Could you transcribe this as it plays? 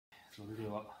それで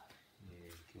は、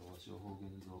今日は情報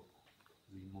現像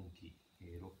随文記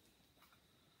6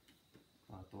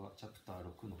パートはチャプター6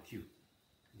の9、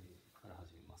から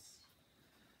始めます。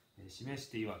示し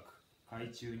て曰く、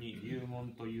海中に流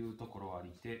門というところあ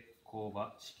りて、工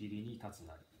場しきりに立つ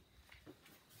なり。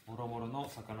もろもろの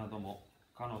魚ども、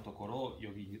かのところを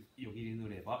よぎりぬ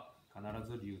れば必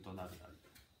ず流となるなり。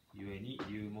ゆえに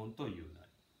流門というな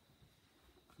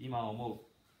り。今思う、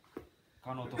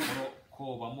かのところ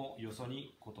工場もよそ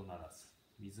に異ならず、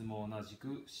水も同じ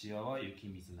く塩は雪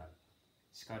水なり。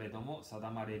しかれども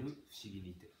定まれる不思議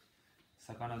にて、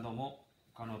魚ども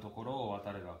かのところを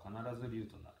渡れば必ず流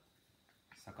となる。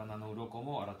魚の鱗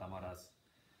も改まらず、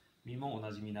身も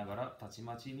同じ見ながらたち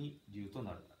まちに流と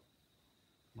なるなる。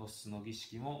のっすの儀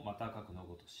式もまたかくの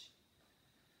ごとし。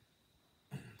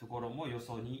ところもよ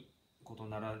そに異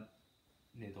なら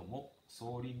ねども、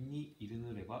ソrinにいる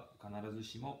ぬれば必ず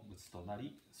しも仏とな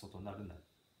り、祖となるなり。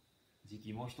時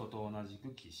期も人と同じ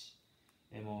く起し、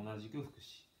絵も同じく福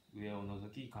し、上を除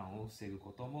き感を防ぐ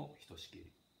ことも等しけ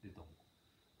れども、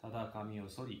ただ髪を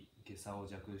剃り、袈裟を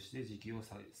弱して時期を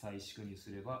細粛にす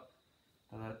れば、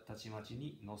たちまち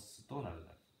にのっすとなる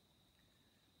な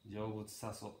り。成仏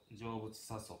さそ、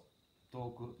遠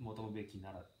く求むべきに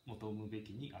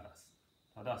あらず。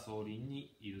ただソrin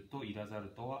にいるといらざる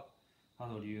とは、他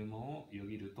の流門をよ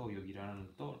ぎるとよぎらぬ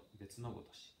と別のご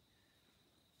とし。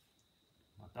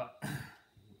また、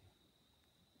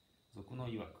俗の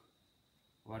曰く、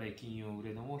我金を売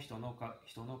れども人の買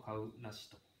うなし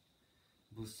と。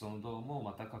仏祖の道も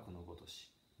またかくのごと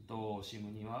し。道を惜しむ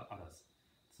にはあらず、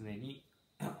常に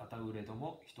あたうれど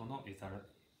も人の得ざ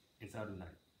るな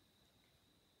り。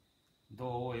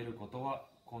道を得ることは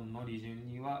今の利順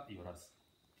にはよらず、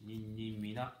人々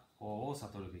皆法を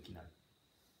悟るべきなり。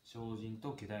精進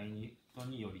と家代に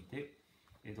よりて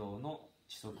江戸の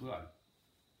知足あ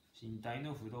り。身体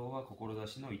の不動は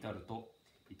志の至ら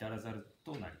ざる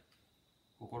となり。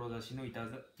志の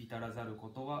至らざるこ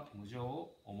とは無常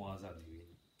を思わざるゆえ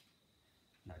に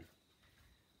なり。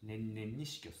年々に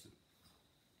死去する。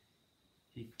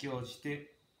筆境し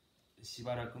てし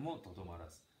ばらくもとどまら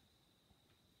ず。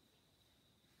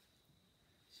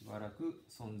しばらく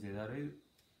存ぜられる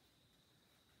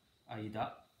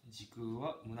間、時空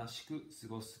は虚しく過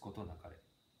ごすことなかれ。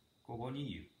ここ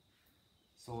に言う。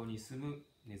層に住む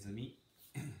ネズミ、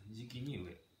時期に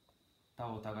植え、田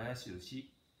を耕し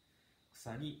し、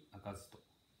草に開かずと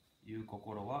いう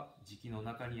心は、時期の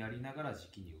中にありながら時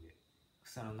期に植え、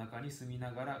草の中に住み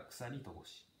ながら草に乏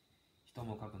し、人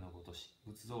もかくのごとし、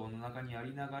仏像の中にあ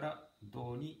りながら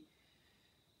道に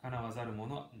かなわざるも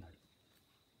のな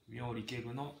り。妙理警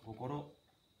部の心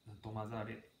とまざ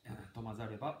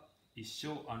れば、一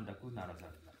生安楽ならざ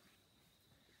るな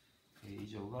り。以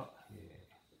上が、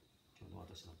今日の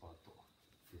私のパート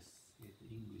です。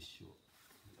イングリッシュを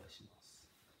お願いします。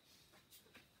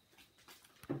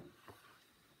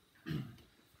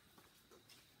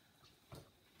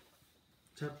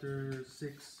Chapter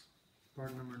 6,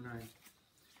 part number 9.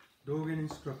 Dogen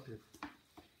instructed.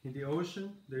 In the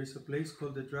ocean, there is a place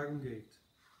called the Dragon Gate,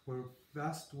 where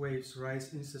vast waves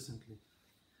rise incessantly.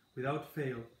 Without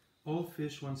fail, all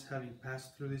fish once having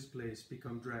passed through this place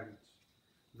become dragons.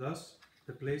 Thus,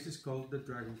 the place is called the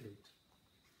Dragon Gate.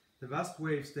 The vast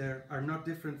waves there are not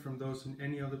different from those in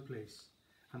any other place,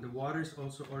 and the water is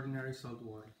also ordinary salt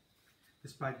water.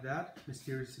 Despite that,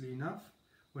 mysteriously enough,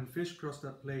 when fish cross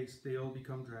that place, they all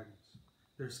become dragons.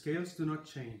 Their scales do not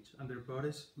change, and their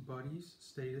bodies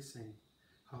stay the same.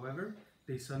 However,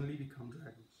 they suddenly become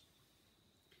dragons.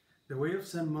 The way of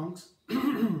Zen monks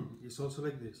is also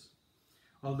like this.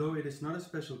 Although it is not a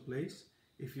special place,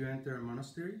 if you enter a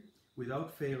monastery,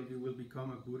 without fail you will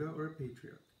become a Buddha or a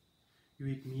patriarch. You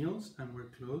eat meals and wear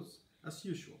clothes as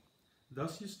usual.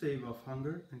 Thus you stave off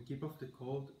hunger and keep off the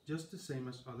cold just the same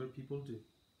as other people do.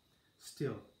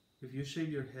 Still, if you shave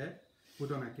your head,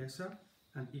 put on a kesa,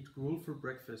 and eat gruel for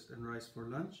breakfast and rice for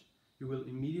lunch, you will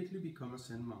immediately become a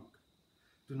Zen monk.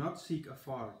 Do not seek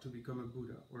afar to become a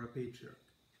Buddha or a patriarch.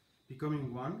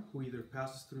 Becoming one who either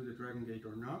passes through the Dragon Gate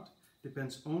or not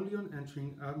depends only on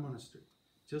entering a monastery,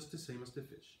 just the same as the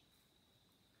fish.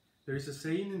 There is a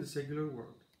saying in the secular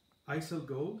world, I sell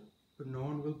gold, but no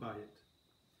one will buy it.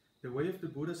 The way of the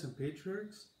Buddhas and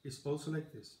patriarchs is also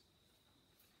like this.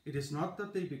 It is not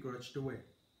that they begrudge the way.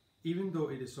 Even though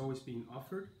it is always being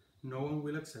offered, no one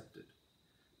will accept it.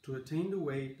 To attain the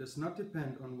way does not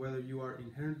depend on whether you are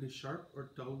inherently sharp or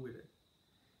dull-witted.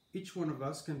 Each one of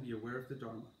us can be aware of the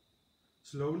dharma.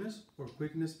 Slowness or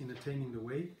quickness in attaining the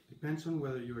way depends on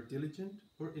whether you are diligent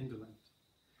or indolent.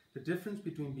 The difference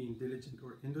between being diligent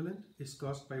or indolent is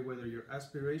caused by whether your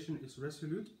aspiration is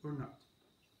resolute or not.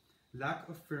 Lack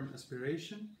of firm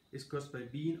aspiration is caused by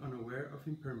being unaware of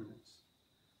impermanence.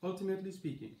 Ultimately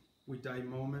speaking, we die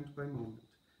moment by moment,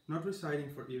 not residing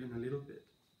for even a little bit.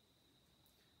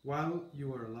 While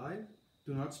you are alive,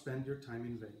 do not spend your time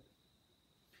in vain.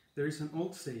 There is an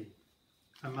old saying,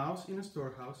 a mouse in a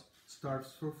storehouse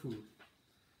starves for food.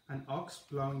 An ox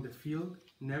plowing the field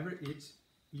never eats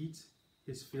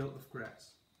his fill of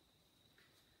grass.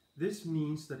 This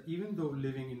means that even though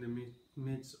living in the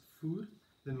midst of food,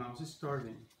 the mouse is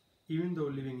starving. Even though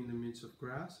living in the midst of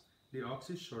grass, the ox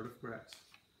is short of grass.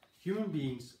 Human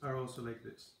beings are also like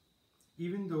this.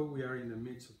 Even though we are in the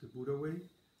midst of the Buddha way,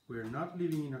 we are not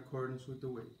living in accordance with the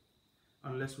way.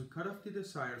 Unless we cut off the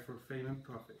desire for fame and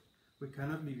profit, we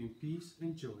cannot live in peace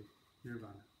and joy,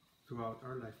 nirvana, throughout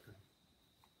our lifetime.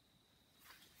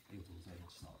 ありがとうございま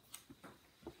した。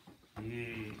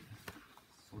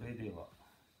それでは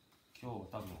今日は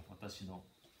多分私の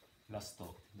ラス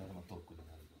トダルマトークに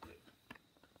なるので、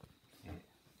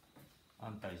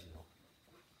安泰寺の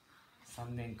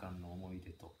3年間の思い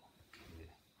出と、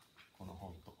この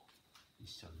本と一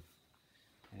緒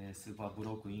に、スーパーブ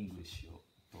ロークイングリッシュを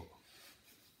と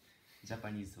ジャパ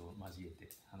ニーズを交えて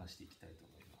話していきたいと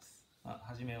思います。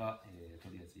はじめは、と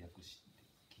りあえず訳して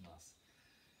いきます。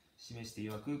示して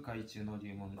曰く海中に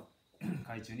流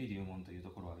門というと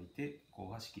ころを置いて黄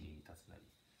河しきりに立つな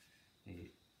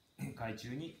り、海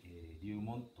中に、流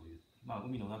門という、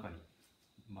海の中に、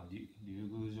流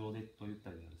宮城でと言った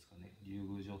らいいのですかね、流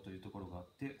宮城というところがあっ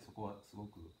て、そこはすご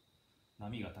く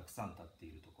波がたくさん立って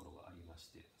いるところがありま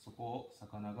して、そこを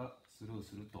魚がスルー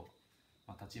すると、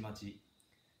たちまち、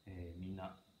みん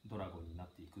なドラゴンにな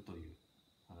っていくという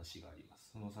話がありま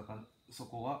す。そ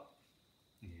こは、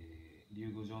流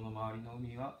宮城の周りの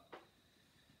海は、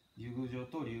流宮城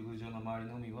と流宮城の周り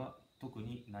の海は特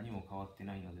に何も変わって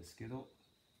ないのですけど、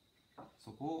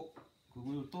そこをく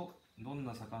ぐるとどん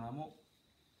な魚も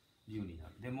竜にな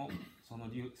る。でもその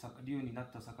竜にな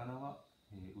った魚は、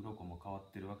鱗も変わ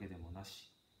ってるわけでもな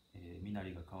し、身な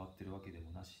りが変わってるわけで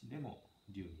もなし、でも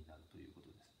竜になるということ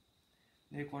です。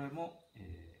でこれも、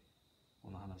こ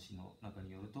の話の中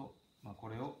によると、こ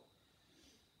れを、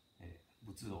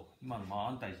仏道、今の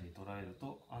安泰寺に捉える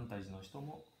と、安泰寺の人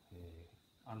も、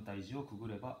安泰寺をくぐ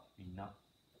ればみんな、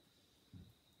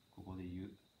ここで言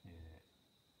う、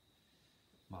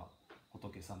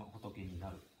仏にな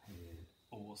る、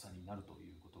お坊さんになると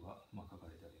いうことが、書か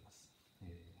れてあります。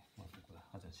ここで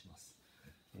発展します。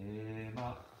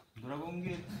ドラゴンゲ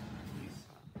ートです。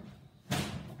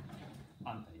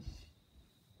安泰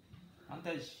寺。安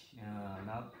泰寺、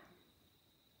now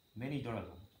many dragon,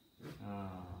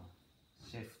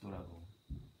 chef dragon,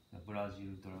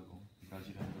 Brazil dragon,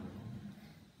 Brazilian dragon,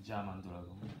 German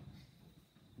dragon,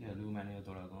 Romania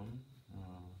dragon,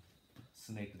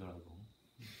 snake dragon,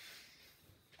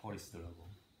 police dragon,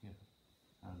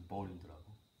 and bowling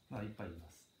dragon. いっぱいいま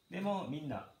す。でもみん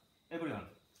な、everyone,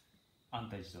 安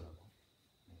泰寺ドラ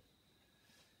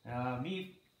ゴン。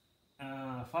me,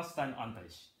 first time 安泰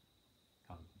寺。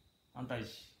安泰寺。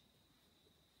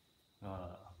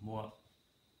more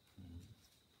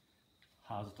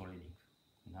hard training.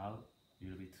 Now,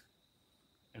 little bit,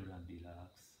 everyone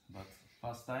relax. But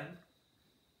first time,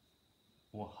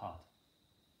 more hard.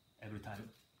 Every time,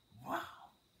 wow!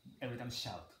 Every time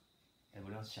shout.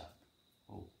 Everyone shout.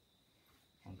 Oh,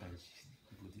 安泰寺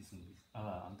Buddhism is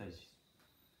安泰寺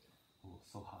Oh,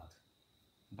 so hard.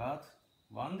 But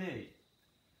one day,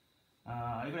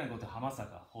 everyone go to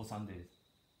Hamasaka for some days.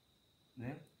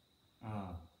 Then,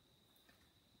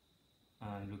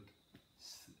 look,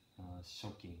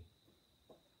 shocking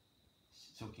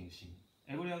scene.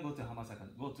 Everyone go to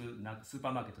Hamasaka, go to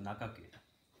supermarket Nakake.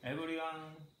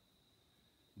 Everyone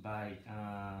buy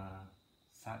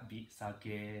sake,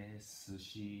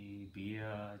 sushi,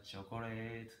 beer,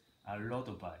 chocolate, a lot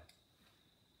of buy.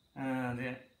 And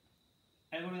then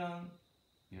everyone,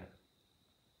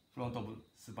 front of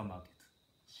supermarket,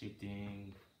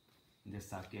 sitting, the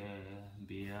sake,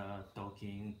 beer,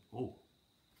 talking. Oh,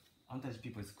 Antaiji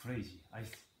people is crazy.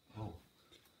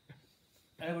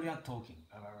 Everyone talking.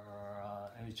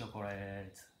 Every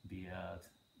chocolate, beer.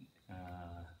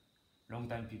 Long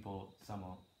time people,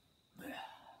 someone.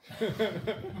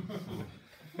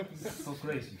 So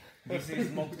crazy. This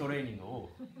is mock training. Oh,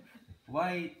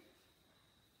 why?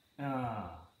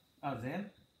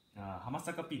 Then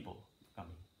Hamasaka people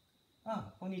coming.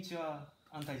 こんにちは、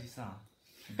安泰寺さん。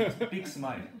Big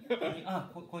smile.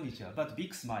 こんにちは。But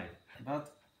big smile. But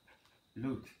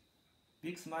look.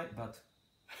 Big smile, but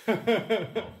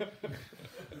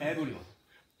everyone.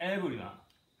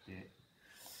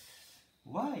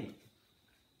 Why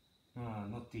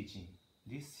not teaching?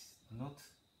 This is not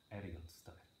elegant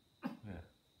style.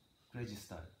 crazy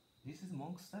style. This is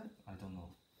monk style? I don't know.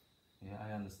 Yeah,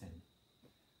 I understand.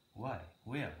 Why?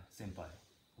 Where, senpai?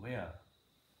 Where?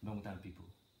 Long time people.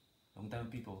 Long time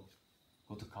people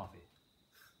go to cafe.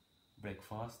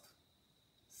 Breakfast,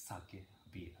 sake,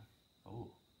 beer. Oh,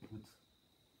 good.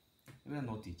 We are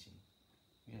not teaching.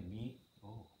 Yeah, me.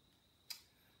 Oh,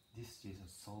 this is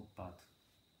so bad.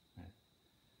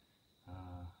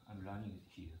 I'm learning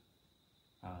here.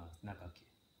 Nakake.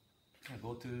 I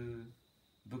go to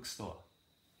bookstore.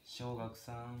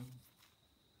 Shogaku-san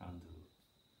and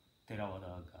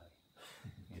Theravada guy.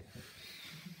 Yeah.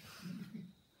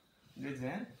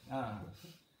 Then,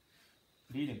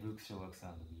 reading book Shogaku-san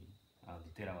and me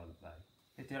and Theravada guy.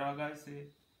 The Theravada guy say,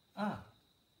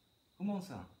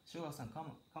 Fumon-san, Shogaku-san,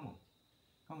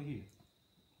 come here.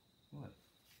 What?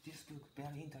 This book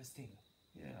very interesting.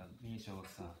 Yeah, me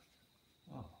Shogaku-san.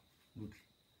 Oh, look.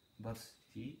 But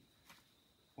he,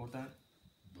 all time,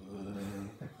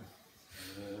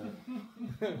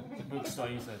 bookstore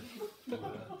inside.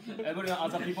 Everyone,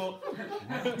 other people,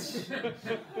 what?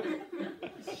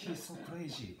 She's so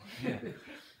crazy. Yeah.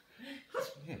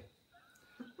 Yeah.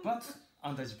 But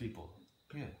anti people.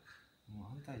 Yeah.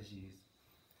 Anti is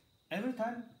every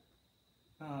time,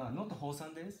 not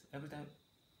wholesome days, every time,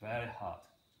 very hard.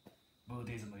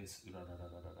 Buddhism is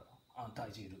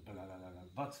anti-G,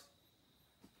 but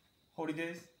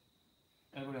holidays,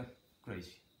 everyone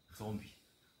crazy, zombie,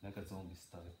 like a zombie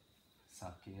style,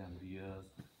 sake and beers.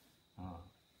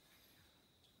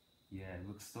 Yeah,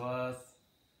 bookstores,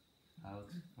 out.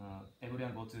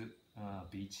 Everyone go to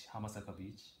beach, Hamasaka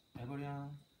beach.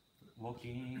 Everyone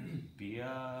walking, beer,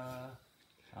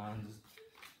 and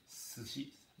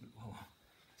sushi.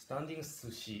 Standing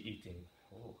sushi eating.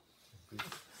 Oh, good.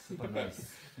 Super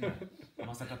nice. Yeah.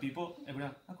 Hamasaka people,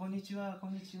 everyone, konnichiwa,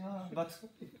 konnichiwa. But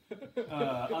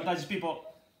Antaiji people,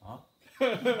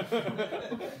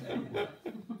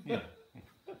 yeah.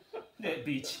 The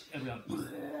beach, everyone.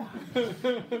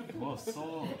 Oh,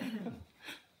 so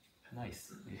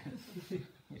nice. Yeah.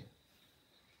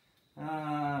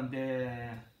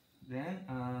 Then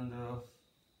and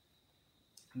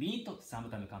meat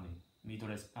sometimes coming.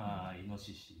 Meatless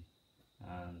inoshishi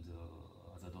and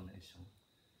as a donation.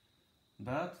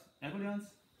 But everyone's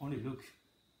only look.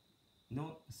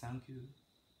 No, thank you.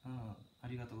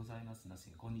 Arigatou gozaimasu,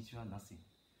 nothing. Konnichiwa, nothing.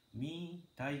 Me,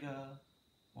 Tiger,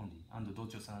 only. And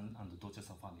Docho-san and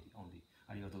Docho-san family, only.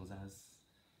 Arigatou gozaimasu.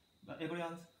 But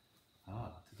everyone's,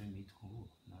 today meet, oh,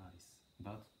 nice.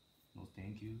 But, no,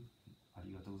 thank you.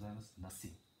 Arigatou gozaimasu,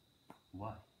 nothing.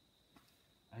 Why?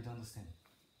 I don't understand.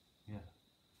 Yeah.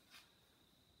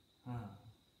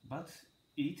 But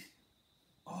eat.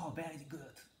 Oh, very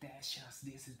good. Delicious.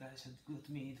 This is delicious. Good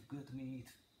meat.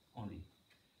 Only.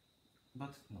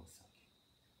 But no, thank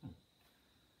you.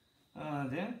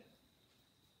 Then,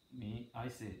 I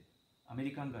say,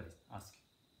 American guys ask,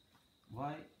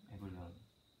 why everyone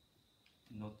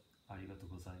not arigatou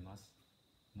gozaimasu,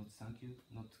 not thank you,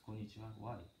 not konnichiwa,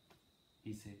 why?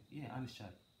 He say, yeah, I'm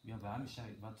shy. Yeah, but I'm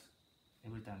shy, but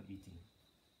every time eating.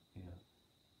 Yeah.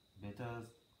 Better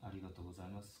arigatou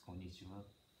gozaimasu, konnichiwa,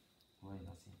 why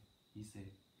nothing? He say,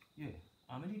 yeah,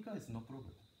 America is no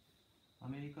problem.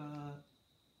 America,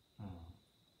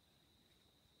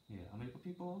 yeah, American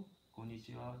people,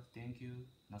 konnichiwa, thank you,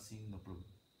 nothing, no problem.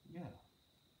 Yeah.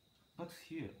 But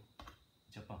here,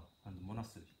 Japan and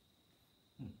monastery,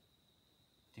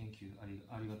 thank you,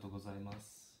 arigatou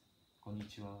gozaimasu,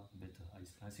 konnichiwa, better,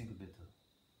 I think better.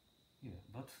 Yeah,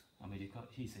 but America,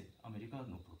 he said, America,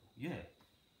 no problem. Yeah.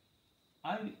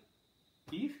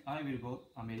 If I will go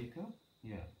America,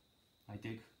 yeah, I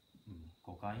take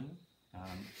cocaine,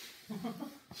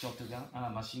 shotgun,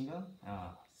 machine gun,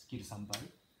 kill somebody.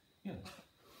 Yeah,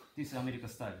 this is American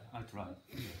style. I try.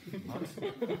 Yeah. But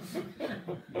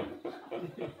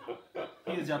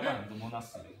here Japan, the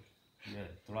monastery. Yeah,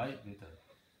 try better.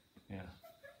 Yeah,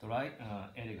 try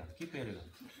elegant. Keep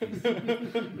elegant.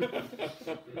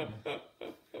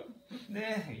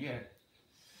 Yeah.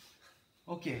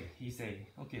 Okay, he say.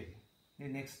 Okay.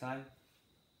 Then next time,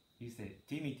 he say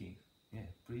team meeting. Yeah,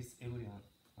 please everyone.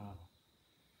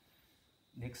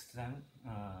 Next time,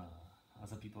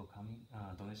 other people coming,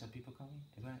 donation people coming.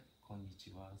 Everyone,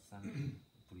 konnichiwa, thank you,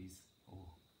 please. Oh,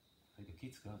 like a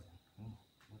kids girl. Oh,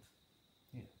 what?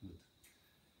 Yeah, good.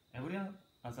 Everyone,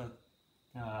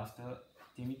 after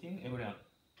team meeting, everyone.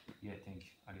 Yeah, thank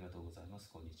you. Arigatou gozaimasu.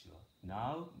 Konnichiwa.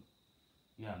 Now,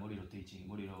 yeah, Moriro teaching.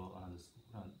 Moriro and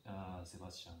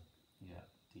Sebastian. Yeah,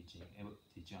 teaching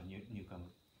a newcomer.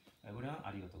 Everyone,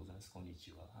 arigatou gozaimasu.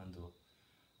 Konnichiwa.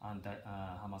 And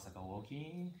Hamasaka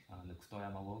walking, and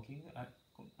Kutoyama walking.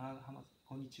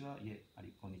 Konnichiwa. Yeah,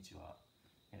 konnichiwa.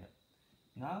 Yeah.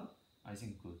 Now, I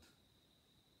think good.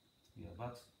 Yeah,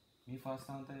 but me first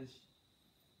antaiji,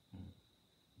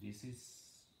 this is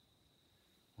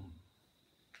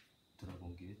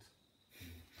Dragon Gate.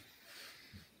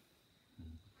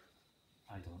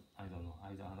 I don't know. I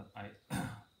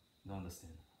don't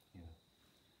understand. Yeah.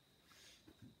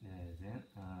 Then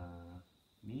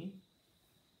me,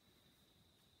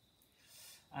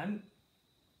 I'm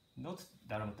not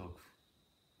dharma talk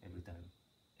every time.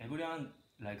 Everyone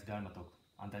likes dharma talk.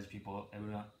 Antaiji people,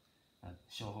 everyone.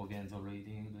 Shoho Genzo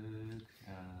reading book.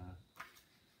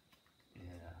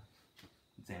 Yeah,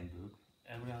 Zen book.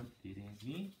 Everyone reading.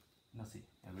 Me, nothing.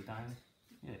 Every time,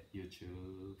 yeah,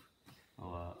 YouTube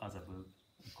or other book,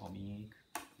 comic,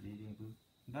 reading book.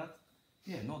 But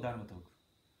yeah, no dharma talk.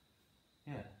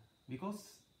 Yeah,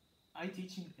 because I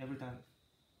teaching every time.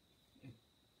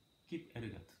 Keep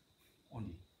elegant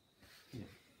only. Yeah.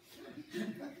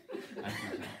 I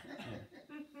teach.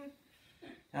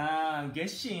 Yeah.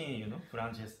 Geshin, you know,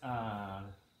 branches.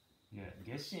 Yeah,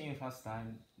 Geshin first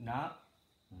time now.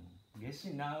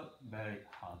 Geshin now very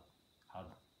hard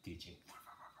teaching.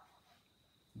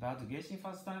 But Geshin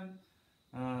first time,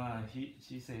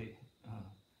 she say,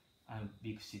 I'm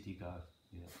big city girl.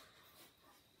 Yeah.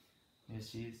 Yeah,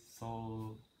 she's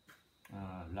so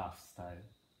rough style.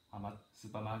 I'm at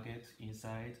supermarket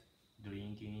inside,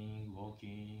 drinking,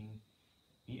 walking.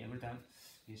 Me every time,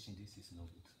 Geshin, this is no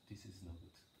good. This is no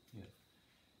good. Yeah.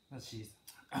 But she's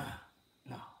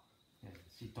no. Yeah,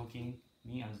 she talking.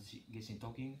 Me and Geshin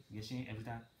talking. Geshin every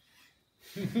time.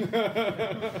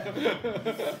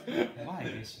 Why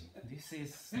Geshin? This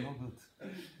is no good.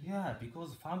 Yeah,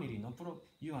 because family no pro.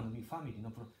 You and me family no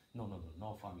pro.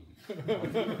 No family.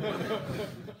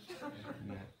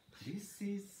 Yeah, this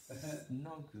is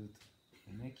no good.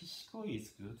 Mexico is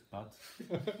good, but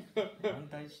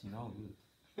Antaiji no good.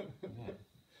 Yeah.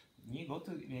 Me go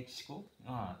to Mexico.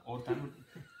 All time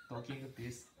talking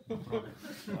this no problem.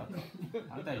 But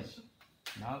Antaiji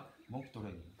now mock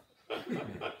training.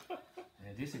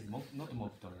 Yeah. This is not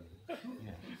mock training.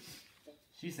 Yeah.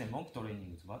 She said mock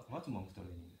training. What mock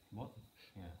training? What?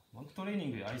 Yeah. Mock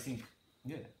training. I think.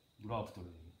 Yeah. Grow up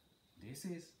training. This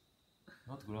is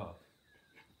not grow up.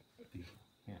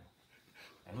 Yeah.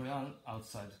 Everyone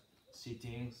outside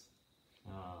sitting.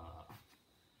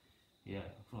 Yeah.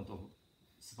 Front of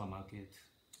supermarket.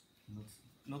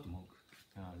 Not monk.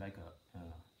 Like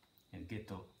a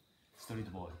ghetto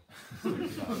street boy.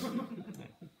 Street girl.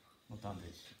 Yeah. Not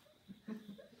underage.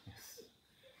 Yes.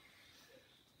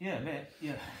 Yeah,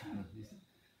 yeah.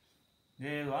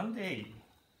 Then one day,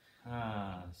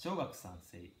 Shogaku-san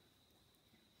say,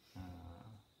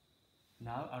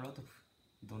 now a lot of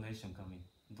donation coming.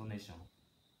 Donation.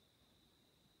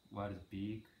 Wild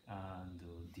pig and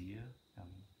deer.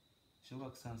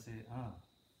 Shogaku-san say,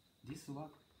 this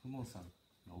work, Fumon-san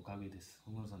のおかげです。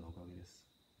Fumon-さんのおかげです。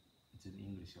ちょっとイ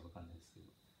ングリッシュはわかんないですけど。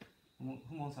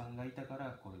Fumonさんがいたか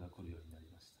らこれが来るようになり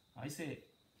ました。I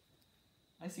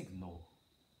think no.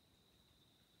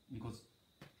 Because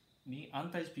me,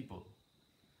 anti people,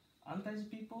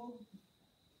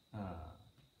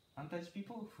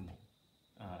 Fumon.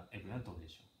 Everyone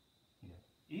donation. Yeah.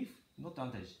 If not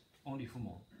anti, only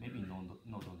Fumon, maybe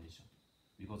no donation.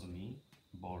 Because me,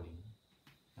 boring.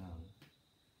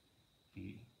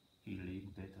 He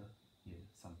live better. Yeah,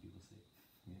 some people say.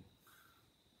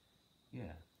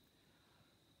 Yeah.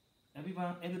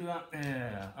 Everyone,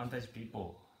 anti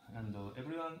people, and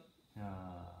everyone,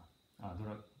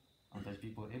 anti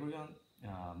people, everyone,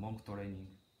 monk training,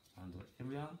 and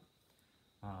everyone,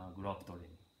 group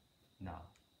training now.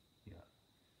 Yeah.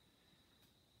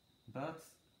 But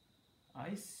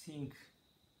I think,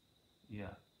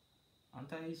 yeah,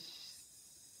 anti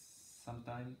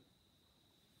sometimes,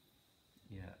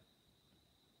 yeah,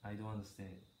 I don't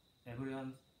understand.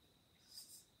 Everyone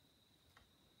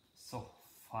so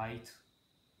fight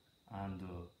and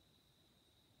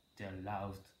they're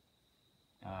loud,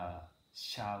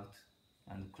 shout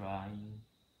and crying.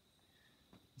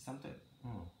 Sometimes,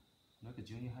 like a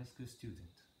junior high school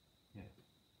student. Yeah.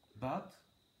 But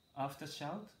after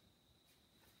shout,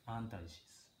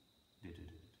 antaishis.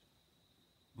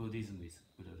 Buddhism is.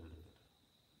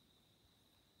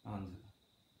 And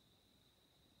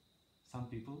some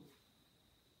people,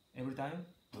 every time,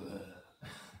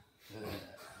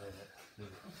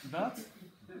 but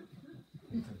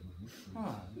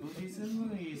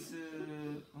Buddhism is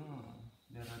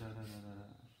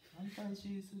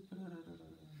anti-is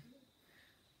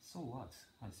so what?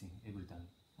 I think every time.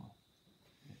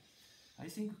 I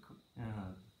think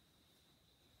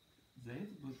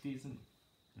that Buddhism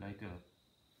like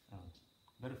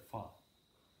very far.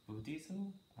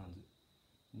 Buddhism and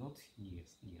not near,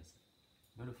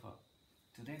 very far.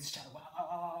 today's child,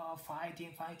 wow,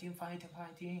 fighting.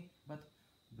 But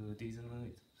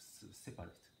Buddhism is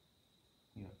separate.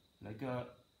 Yeah, like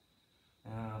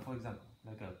for example,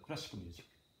 like classical music.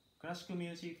 Classical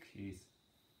music is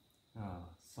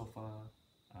sofa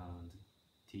and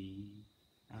tea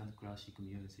and classic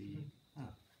music.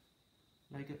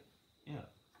 Like yeah.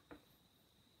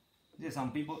 There's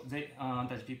some people, they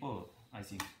Dutch people, I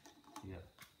think, yeah.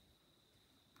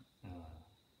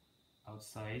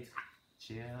 Outside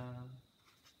chair,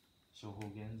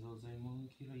 Shohogenzo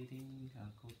Monkey reading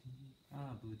and cooking,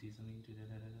 Buddhism into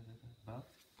but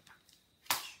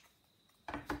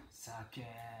sake,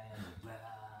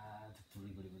 blood,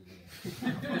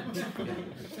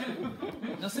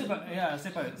 no,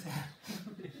 separate.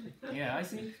 Yeah, I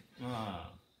think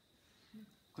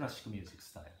classical music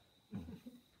style.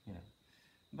 Yeah,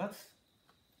 but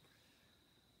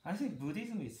I think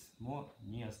Buddhism is more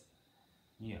near.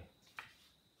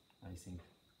 I think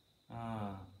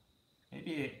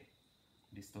maybe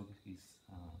this topic is,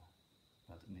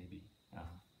 but maybe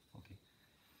okay.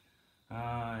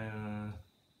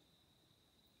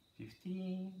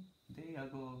 15 days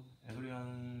ago,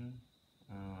 everyone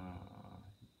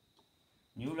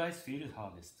new rice field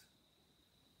harvest.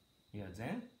 Yeah,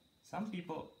 then some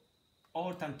people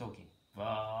all time talking.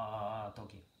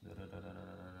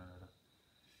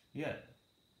 Yeah.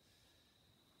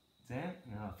 Then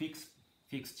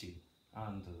fix team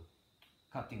and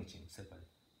cutting team separate.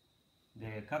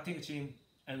 The cutting team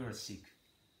everyone sick,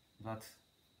 but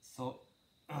so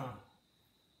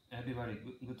everybody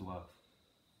good work.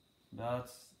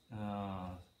 But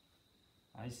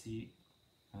I see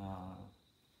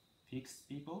fixed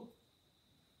people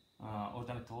all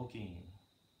time talking.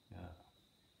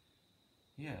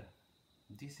 Yeah,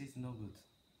 this is no good.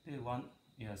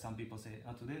 Some people say,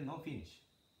 today no finish.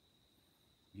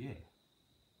 Yeah,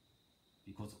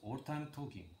 because all time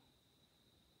talking,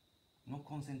 no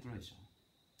concentration.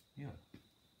 Yeah,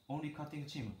 only cutting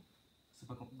team,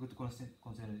 super good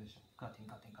concentration. Cutting.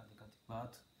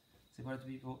 But separate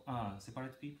people,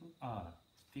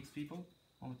 fixed people,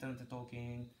 all time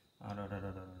talking.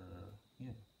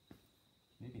 Yeah,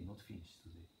 maybe not finished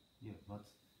today. Yeah, but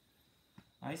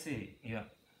I say,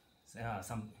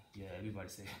 everybody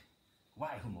say,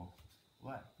 why Fumon?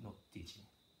 Why not teaching?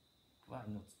 Why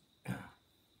not?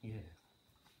 Yeah,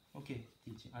 okay,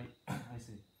 teaching. I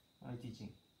say, I teaching.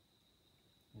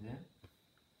 And then,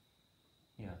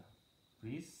 yeah,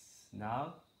 please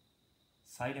now,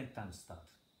 silent time start.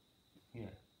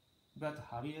 Yeah, but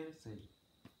Javier said,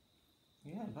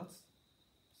 yeah, but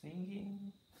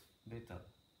singing better.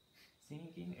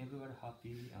 Singing, everybody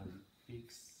happy and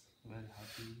fix. Very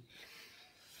happy.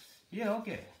 Yeah,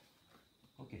 okay.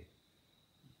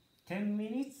 10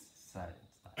 minutes, silent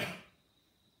time.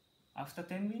 After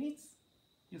 10 minutes,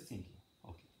 you're thinking.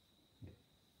 Okay. Yeah.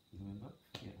 Remember?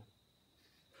 Yeah.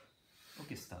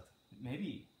 Okay, start.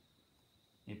 Maybe,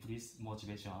 please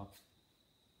motivation up.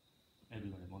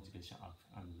 Everybody motivation up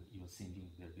and you're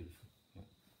singing very beautiful. Yeah.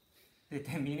 The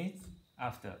 10 minutes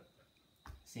after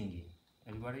singing.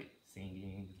 Everybody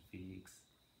singing, fix.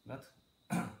 But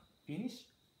finish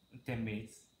 10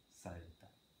 minutes silent time.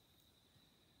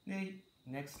 The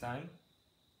next time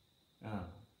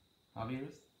Javier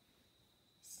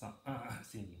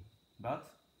singing,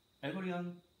 but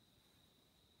everyone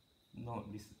no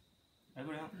listen.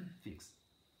 Everyone fix.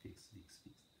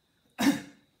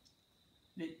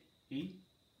 He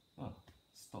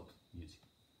stop music.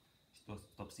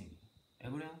 Stop singing.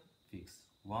 Everyone fix.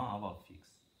 1 hour fix.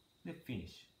 They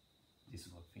finish. This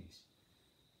work finish.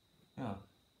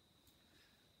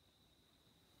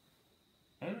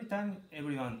 Every time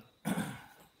everyone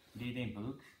reading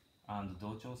book and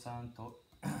Docho-san talk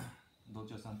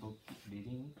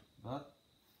reading, but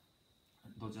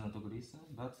Docho-san talk listen,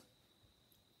 but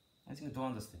I think don't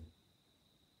understand.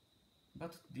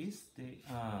 But this day,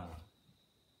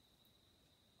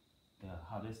 the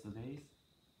harvest days,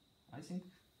 I think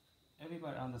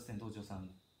everybody understand Docho-san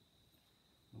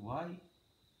why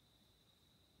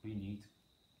we need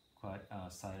quite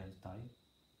silent time,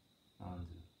 and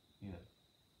yeah,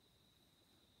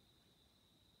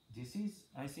 this is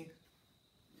I think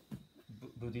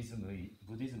Buddhism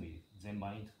Zen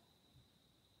mind.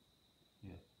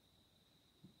 Yeah,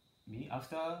 me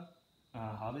after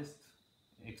harvest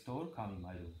Hector come in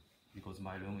my room because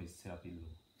my room is therapy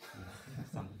room. Yeah.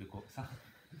 Some people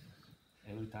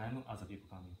every time other people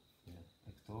come in. Yeah,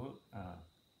 Hector.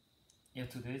 Yeah,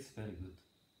 today is very good.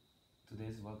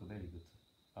 Today's work very good.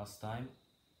 Last time,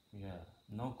 yeah,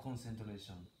 no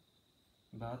concentration,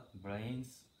 but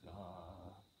brains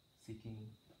seeking.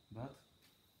 But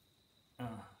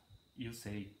you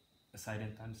say a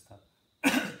silent time start.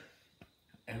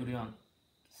 everyone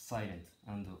silent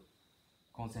and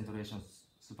concentration,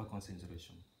 super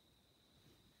concentration.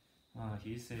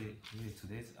 He say, yeah,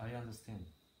 today I understand.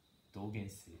 Dogen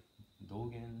say,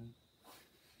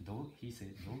 he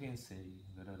said, Dogen say,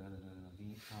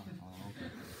 okay.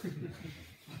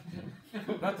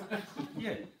 But,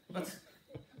 yeah, but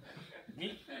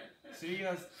me, 3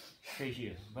 years stay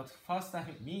here. But first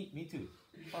time, me too.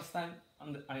 First time,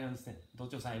 and I understand.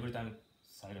 Dojo-san, every time,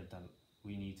 silent time.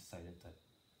 We need silent time.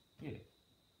 Yeah.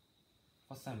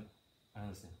 First time, I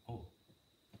understand. Oh,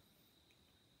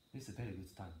 this is a very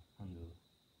good time. And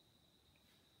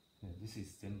yeah, this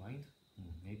is Zen mind?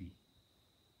 Maybe.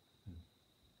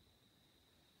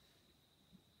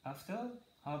 After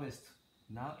harvest,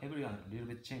 now everyone a little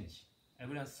bit change.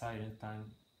 Everyone silent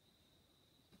time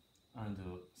and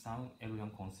some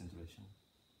everyone concentration.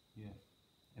 Yeah,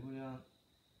 everyone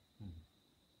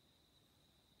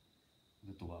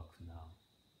good work now.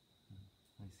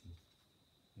 I think.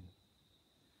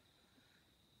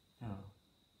 Yeah.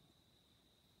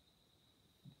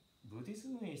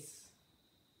 Buddhism is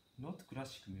not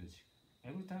classic music.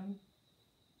 Every time,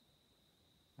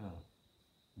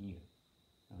 near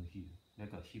and here,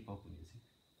 like a hip hop music.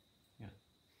 Yeah.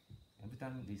 Every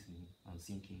time listening and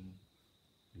thinking,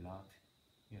 rap.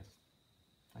 Yes.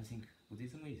 I think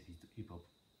Buddhism is hip hop.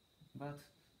 But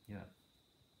yeah,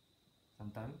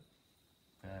 sometimes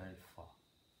very far.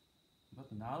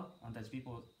 But now, untouched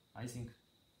people, I think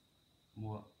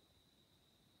more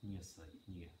near side,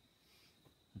 near.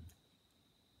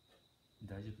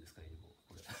 大丈夫ですか英語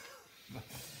これ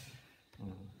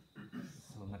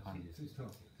そんな感じです。通じ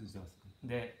てます。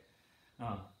で、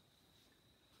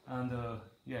and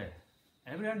yeah,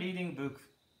 everyone reading book,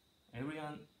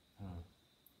 everyone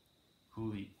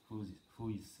who is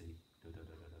say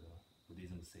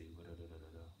Buddhism say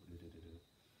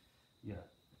yeah,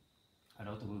 a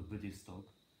lot of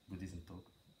Buddhism talk,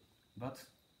 but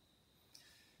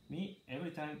me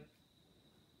every time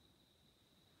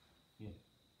yeah.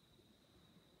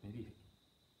 Maybe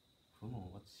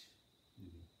Fumon watch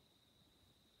movie.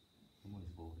 Fumon is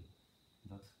boring,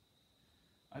 but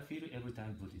I feel every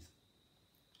time Buddhism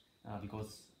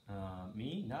because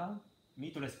me now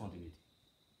meet responsibility.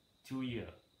 2 year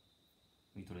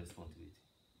meet responsibility.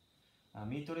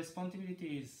 Meet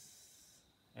responsibility is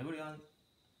everyone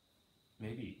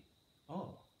maybe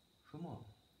Fumon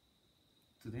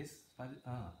today's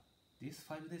this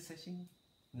 5 day session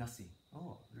nothing.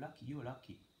 Oh lucky, you're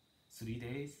lucky. 3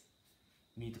 days,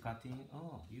 meat cutting,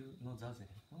 you no zazen,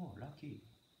 lucky.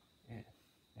 Yeah.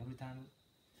 Every time,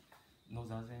 no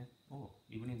zazen,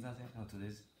 evening zazen,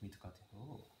 today's meat cutting,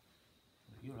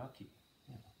 you're lucky.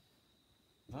 Yeah.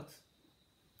 But,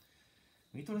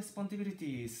 meat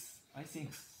responsibility is, I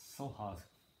think, so hard.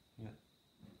 Yeah.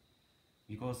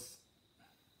 Because,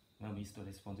 meat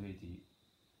responsibility,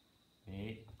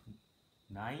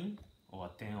 9 or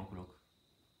 10 o'clock,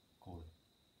 call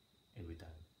every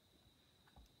time.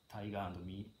 Tiger and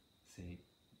me say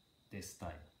this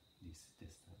time, this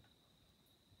time.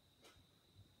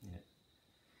 Yeah.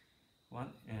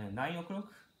 9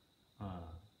 o'clock,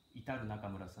 Itaru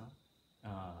Nakamura-san,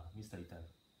 Mr. Itaru,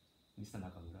 Mr.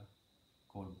 Nakamura,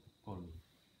 call me.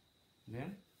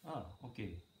 Then,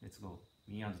 okay, let's go.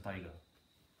 Me and Tiger,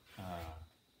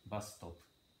 bus stop,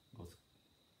 goes.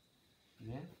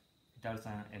 Then,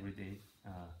 Itaru-san every day,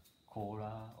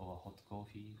 cola or hot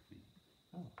coffee.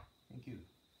 Thank you.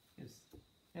 Yes.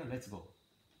 Yeah, let's go.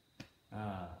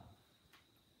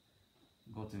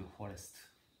 Go to forest.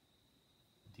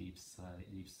 Deep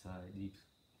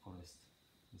forest.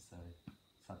 Inside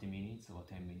 30 minutes or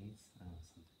 10 minutes.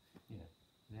 Yeah.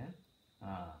 Then,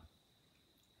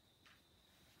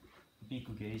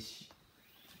 big gauge.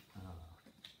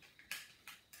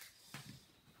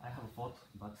 I have fought,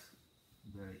 but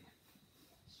very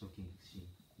shocking scene.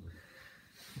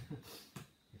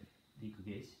 Big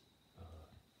gauge.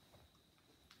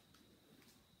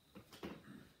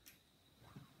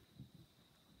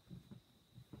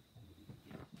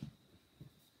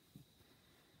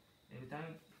 Every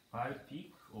time 5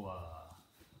 peak or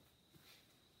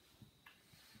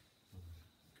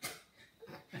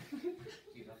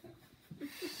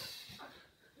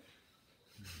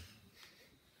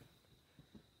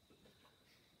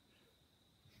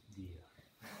deer.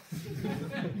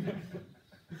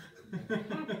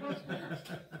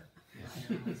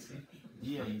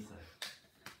 Deer inside.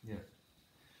 Yeah.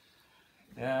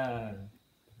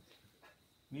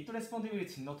 Meat responsibility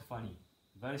is not funny,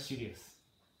 very serious.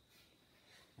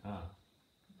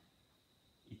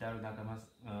 Itaru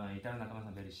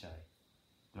Nakama-san very shy.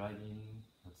 Driving,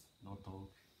 no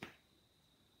talk,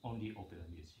 only opera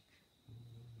music.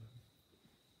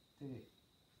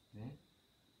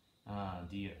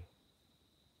 deer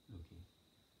looking.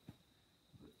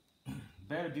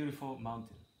 Very beautiful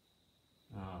mountain.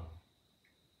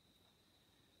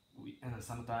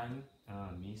 Sometimes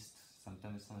mist,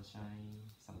 sometimes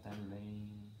sunshine, sometimes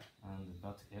rain,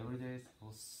 but every day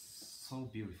was so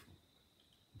beautiful.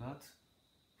 But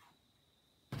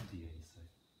deer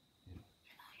inside.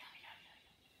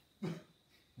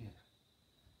 Yeah.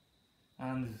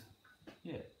 And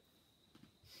yeah,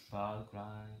 bird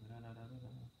crying.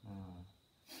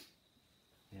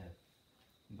 Yeah,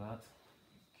 but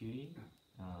killing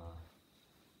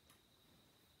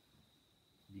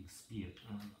big spear,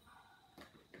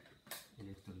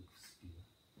 electric spear,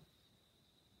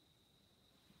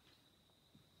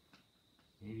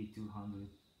 maybe 200,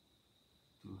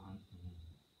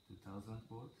 2000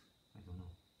 volt. I don't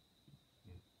know.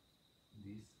 Yeah,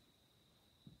 this.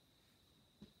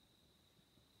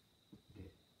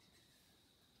 Yeah.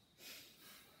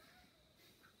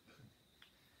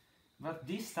 But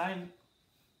this time,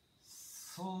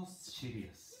 so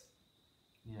serious.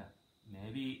 Yeah,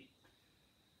 maybe.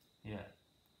 Yeah,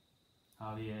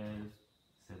 Javier,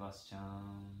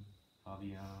 Sebastian,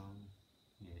 Fabian.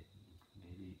 Yeah,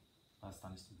 maybe last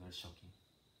time is very shocking.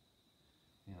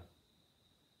 Yeah,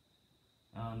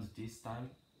 and this time,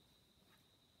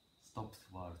 stopped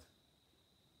word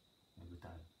every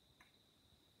time.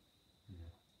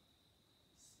 Yeah,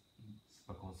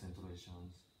 super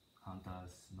concentrations,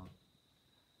 hunters, not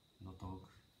talk.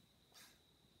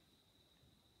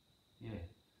 Yeah,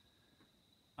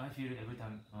 I feel every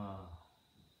time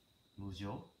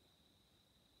Mujo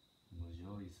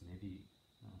is maybe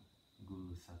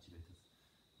good saturated.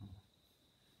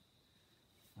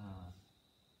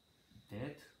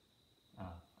 Dead,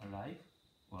 alive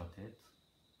or dead.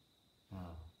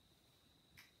 Yeah.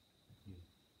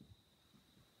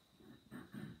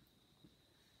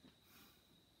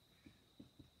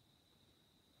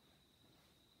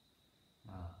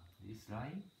 This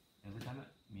line, every time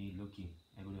me looking,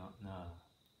 everyone,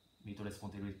 me to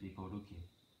responsibility people looking.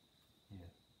 Yeah.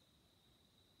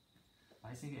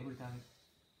 I think every time,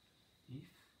 if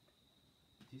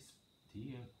this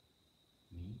dear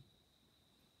me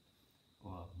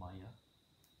or Maya,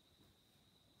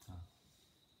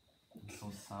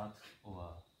 so sad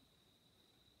or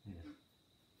yeah.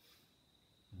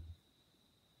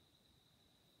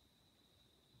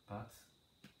 But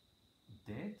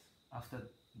dead after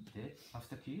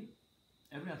kill,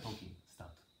 everyone talking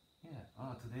start.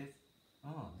 Yeah. Today,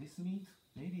 this meat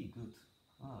maybe good.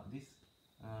 This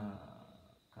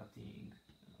cutting.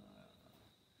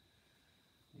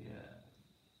 Yeah.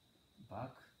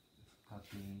 Back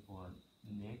cutting or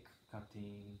neck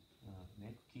cutting,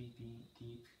 neck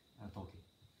keep talking.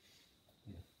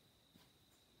 Yeah.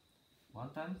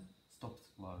 One time stopped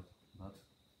word, but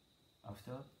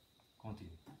after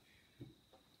continue.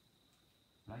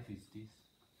 Life is this.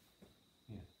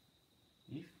 Yeah.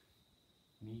 If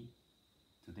me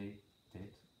today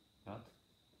dead, but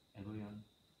everyone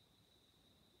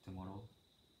tomorrow,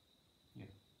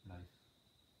 yeah, life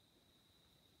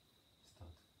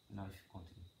start. Life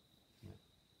continue. Yeah.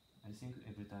 I think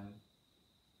every time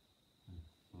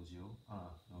Mojo,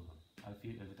 no. I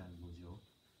feel every time Mojo,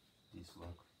 this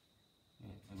work.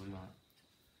 Yeah, everyone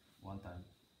one time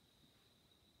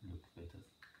look better.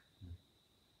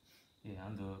 Yeah,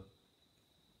 and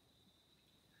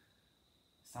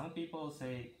some people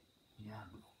say, yeah,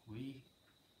 we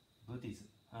Buddhist.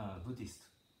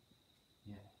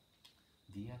 Yeah,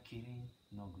 deer killing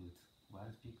no good,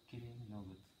 wild pig killing no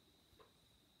good.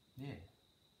 Yeah,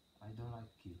 I don't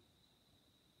like kill,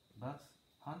 but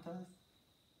hunters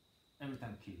every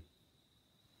time kill.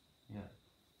 Yeah,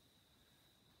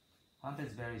 hunter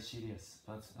is very serious,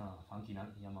 but Funky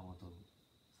Yamamoto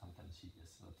sometimes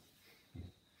serious, but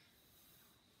yeah.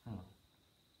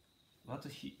 But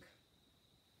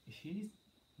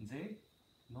they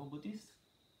no Buddhist?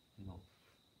 No.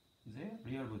 They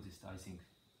real Buddhist, I think.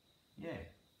 Yeah.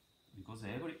 Because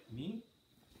me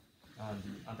and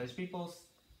Antash people's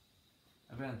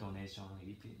everyone donation,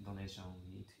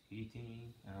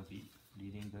 eating,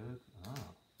 reading book.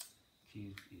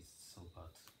 Kill is so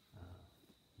bad.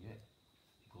 Yeah.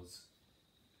 Because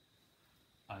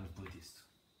I'm Buddhist.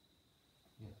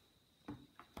 Yeah.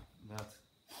 But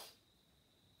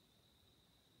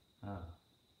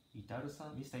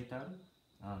Itaru-san, Mr. Itaru,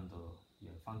 and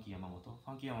yeah, Funky Yamamoto.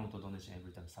 Funky Yamamoto donation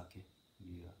every time sake.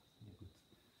 Yeah, good.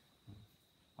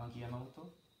 Funky Yamamoto,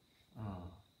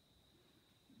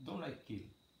 don't like kill,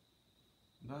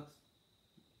 but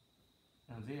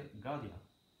their guardian,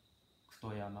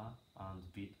 Kutoyama and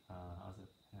other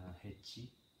Hechi,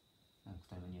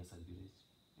 Kutoyama near side village,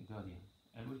 guardian.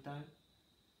 Every time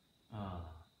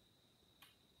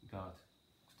God,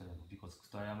 Kutarayama, because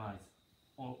Kutarayama is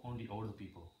only old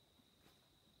people.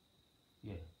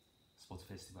 Yeah, sports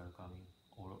festival coming,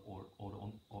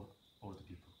 old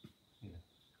people. Yeah,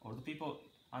 old people,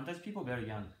 underage people very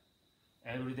young.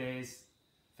 Every day is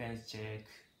fence check,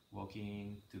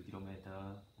 walking 2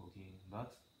 kilometers, walking,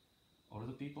 but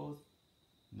old people,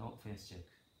 no fence check.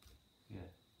 Yeah,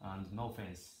 and no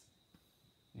fence.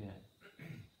 Yeah,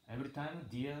 every time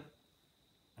deer,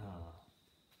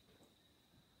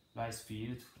 rice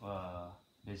field,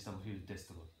 vegetable field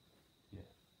destroy. Yeah,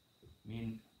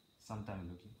 mean sometime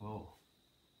looking, oh,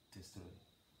 destroy.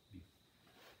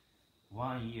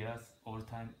 1 year all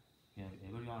time. Yeah,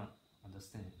 everyone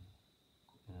understand.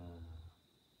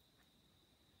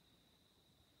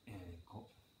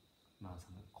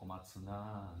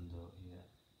 Komatsuna and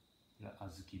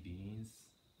azuki beans.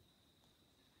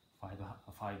 5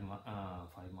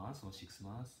 months or 6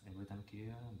 months every time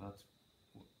care, but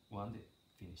one day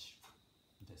finish,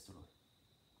 destroy.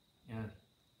 And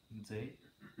they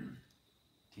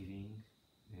killing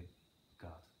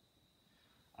God.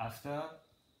 After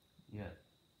that,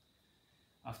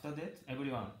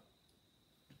 everyone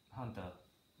hunter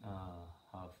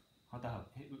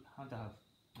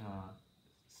have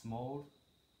small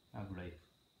grave.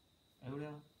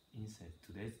 Everyone incense.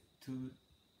 Today 2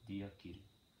 deer kill,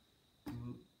 2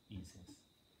 incense.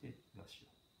 Gasho.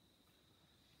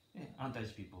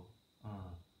 Underage people.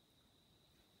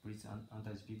 Please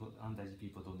underage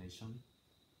people donation.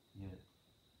 Yeah,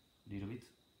 little bit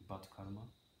about karma.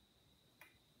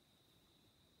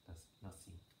 That's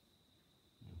nothing.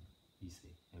 We say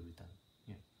every time.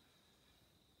 Yeah.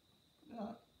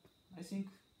 I think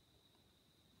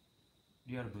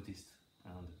real Buddhist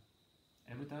and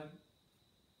every time.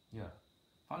 Yeah.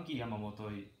 Funky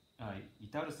Yamamoto,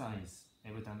 Itaru signs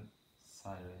every time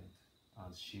silent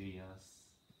and serious,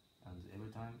 and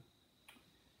every time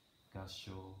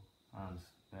gasho and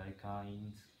very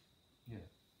kind. Yeah.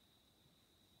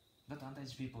 But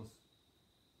underage people,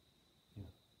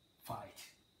 yeah, fight.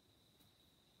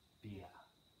 Beer.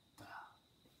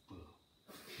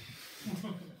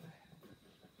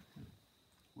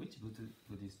 Which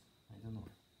Buddhist? I don't know.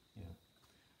 Yeah.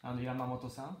 And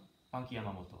Yamamoto-san, Funky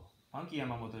Yamamoto. Funky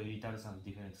Yamamoto is Itaru-san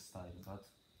different style, but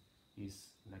he's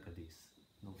like this,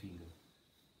 no finger.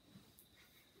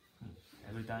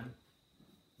 Every time,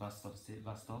 bus stop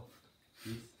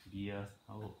is beer.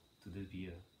 Oh, to the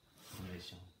beer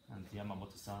donation. And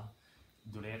Yamamoto-san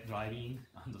driving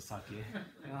and sake.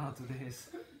 Today's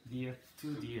deer,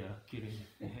 2 deer killing,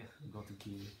 got to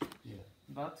kill. Yeah,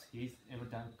 but he's every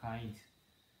time kind.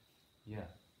 Yeah.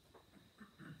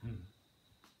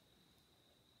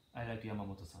 I like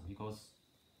Yamamoto-san because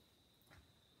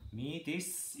me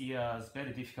this year is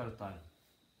very difficult time.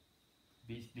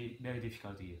 Very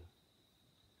difficult year.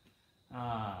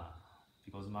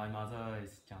 Because my mother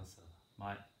is cancer.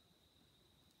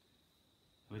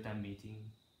 Every time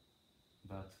meeting,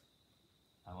 but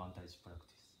I want to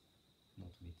practice,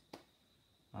 not meet.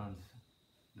 And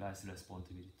life's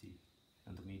responsibility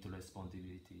and meet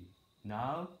responsibility.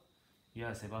 Now,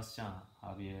 yeah, Sebastian,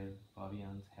 Javier,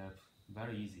 Fabian help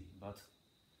very easy, but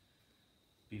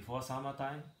before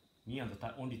summertime, me and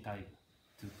the only time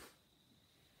to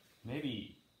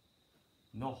maybe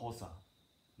no hosa,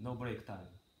 no break time.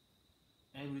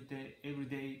 Every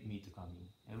day meet coming,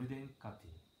 every day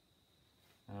cutting,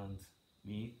 and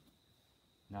me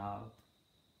now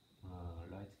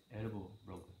right elbow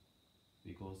broken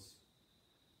because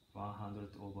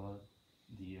 100 over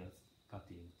the years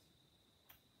cutting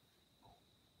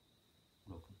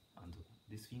broken, and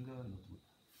this finger not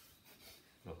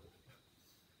broken.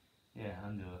 Yeah,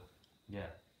 and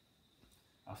yeah,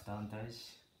 after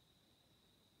antage,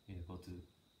 go to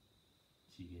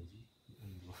Shigenji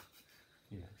and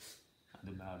yeah,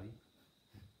 and marry.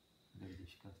 Very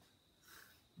difficult.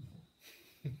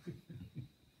 I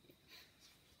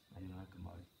don't like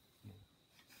marry. Yeah.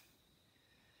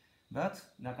 But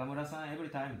Nakamura-san every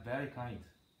time very kind.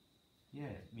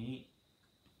 Yeah, me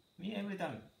every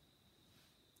time.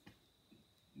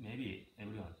 Maybe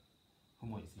everyone.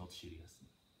 Fumon is not serious.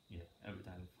 Yeah, every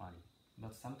time funny.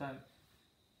 But sometimes,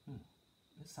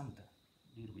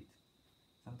 little bit.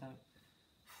 Sometimes,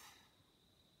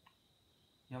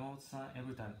 Yamamoto-san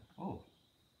every time. Oh,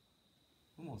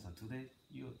 Fumon-san today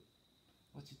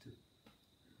what you do?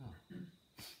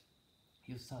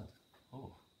 You're sad.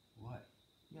 Oh, why?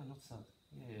 You're not sad.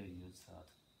 Yeah, you're sad.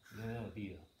 Yeah,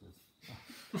 beer.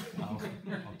 Okay.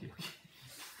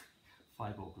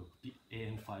 5 o'clock.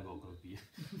 AM 5 o'clock beer.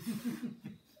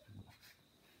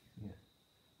 Yeah,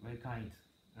 very kind.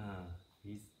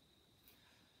 He's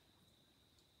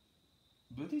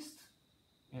Buddhist.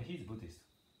 Yeah, he's Buddhist.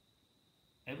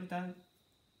 every time,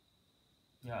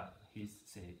 yeah, he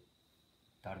say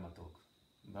dharma talk,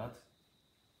 but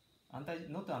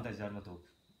not anti-dharma talk,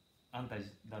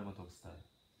 anti-dharma talk style.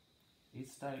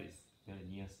 His style is very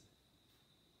nice.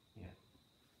 Yeah,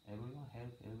 everyone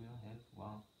help,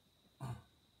 one,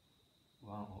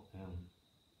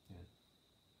 yeah.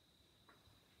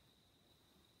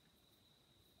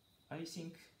 I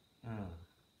think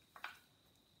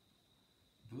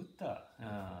Buddha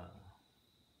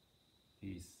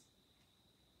is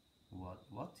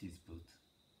what is Buddha?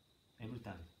 Every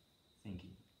time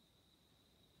thinking,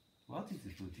 what is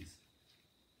Buddhism?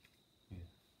 Yeah.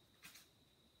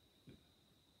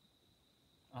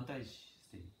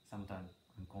 Anti-say sometimes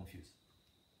I'm confused.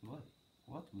 What?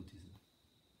 What Buddhism?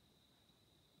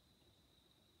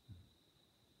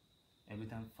 Every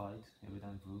time fight, every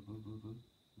time boo,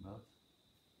 but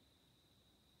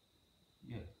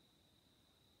yeah.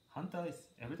 Hunter is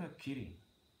every time killing,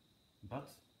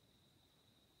 but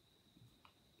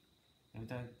every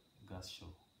time gas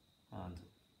show and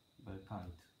very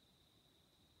kind.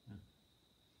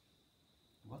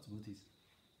 What's Buddhism?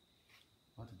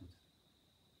 What Buddha?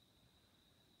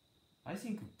 I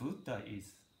think Buddha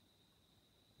is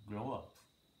grow up.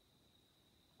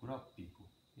 Grow up people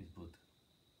is Buddha.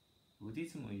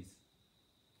 Buddhism is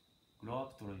grow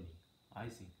up training, I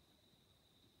think.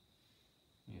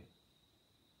 Yeah.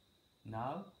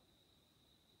 Now,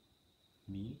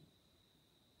 me,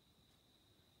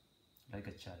 like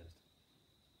a child.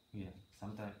 Yeah,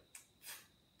 sometimes,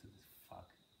 fuck.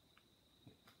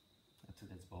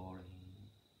 Today's boring.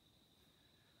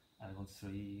 I want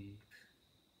sleep.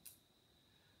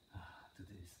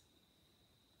 Today's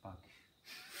fuck.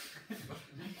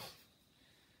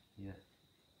 Yeah.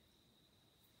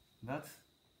 But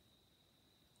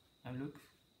I look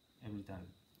every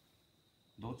time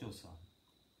Dojo-san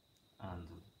and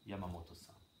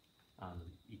Yamamoto-san and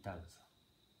Itaru-san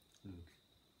look.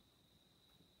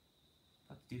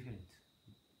 But different,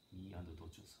 me and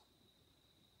Dojo-san.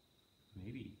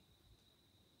 Maybe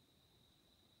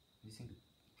we think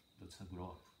Dojo-san grow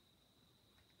up.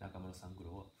 Nakamura-san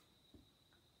grow up.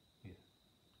 Yeah.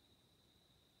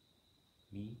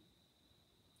 Me,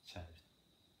 child.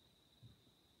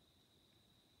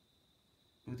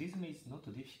 Buddhism is not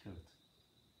difficult.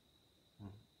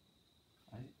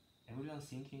 Everyone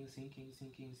thinking,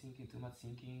 too much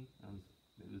thinking, and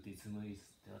Buddhism is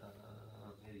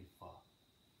very far.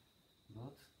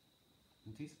 But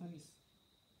Buddhism is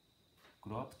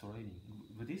grow up training.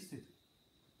 Buddhist is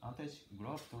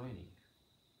anti-grow up training.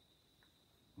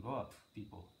 Grow up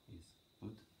people is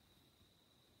good.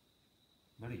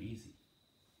 Very easy.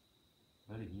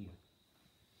 Very near.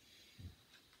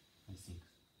 I think.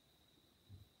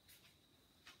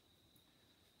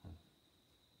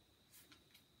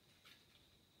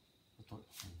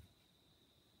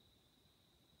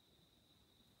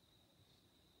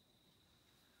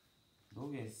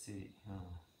 Dogen say,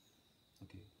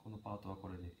 OK、このパートはこ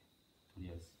れで、とり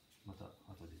あえず、また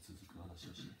後で続く話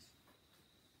をします。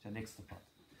じゃあ、NEXT パート。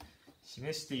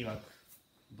示して曰く、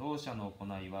同者の行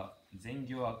いは、善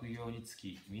行悪行につ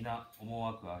き、皆思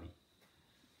惑あり、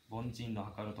凡人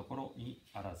の計るところに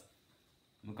あらず。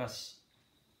昔、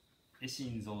絵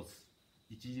心増図、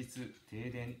一日停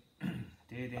電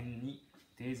に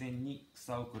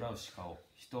草を食らう鹿を、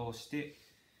人をして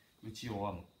打ちお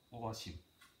わしむ。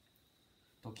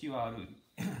時にある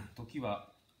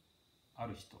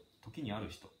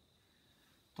人、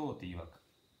問うて曰く、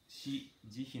死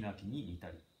慈悲なきに似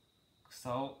たり、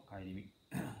草を顧み、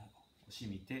惜し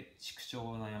みて畜生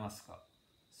を悩ますか、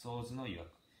僧図の曰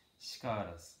く、しかあ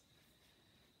らず。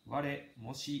我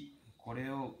もしこ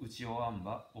れを打ち追わ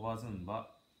ずん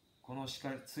ば、この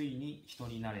鹿ついに人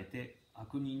になれて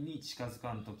悪人に近づ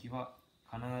かんときは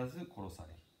必ず殺さ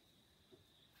れる。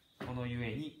このゆ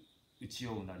えに打ち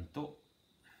追うなりと、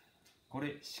こ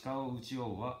れ鹿を打ち追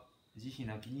うは慈悲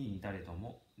なきに似たれと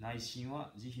も、内心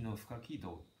は慈悲の深き道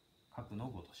義、核の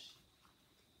ごとし。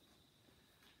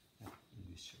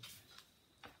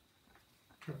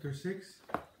Chapter 6,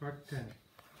 Part 10.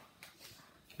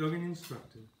 Dogen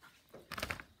instructed.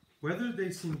 Whether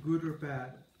they seem good or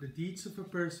bad, the deeds of a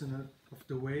person of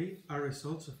the way are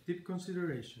results of deep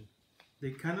consideration.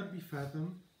 They cannot be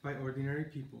fathomed by ordinary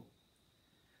people.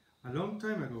 A long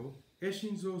time ago,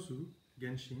 Eshin Zosu,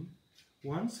 Genshin,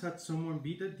 once had someone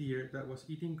beat a deer that was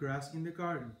eating grass in the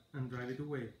garden and drive it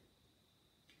away.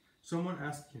 Someone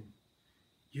asked him,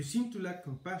 "You seem to lack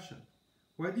compassion.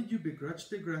 Why did you begrudge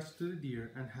the grass to the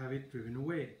deer and have it driven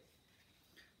away?"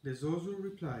 The Zosu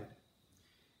replied,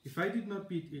 "If I did not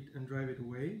beat it and drive it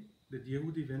away, the deer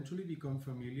would eventually become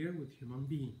familiar with human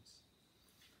beings.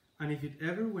 And if it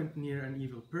ever went near an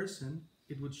evil person,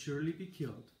 it would surely be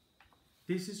killed.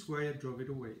 This is why I drove it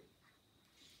away.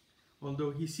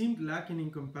 Although he seemed lacking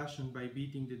in compassion by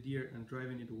beating the deer and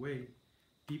driving it away,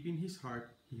 deep in his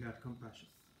heart he had compassion.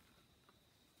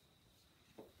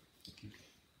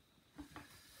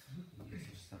 そ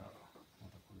したらま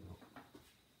たこれを、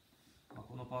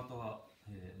このパートは、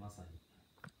まさに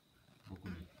僕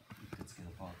にうってつけ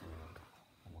のパートだと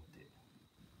思って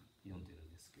読んでるん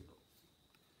ですけど、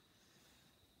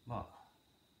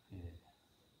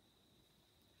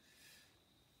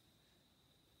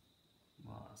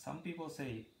some people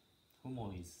say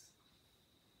Fumon is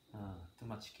too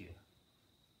much care.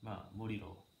 モリ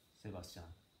ロ、セバスチャン、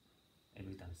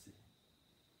every time say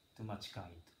too much kind.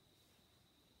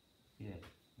 Yeah,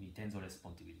 me tenzo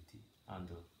responsibility and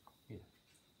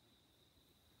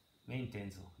main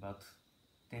tenzo, but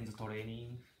tenzo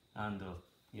training and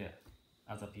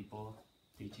other people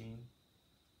teaching.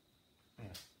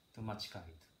 Yeah, too much kind.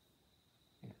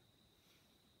 Yeah,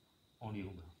 only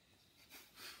woman.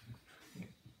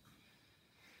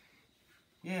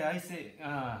 Yeah, I say,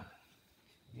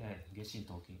 Geshin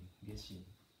talking, Geshin.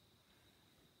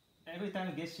 Every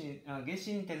time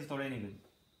Geshin tells training,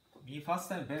 me first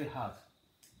time very hard.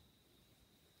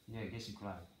 Yeah, Geshin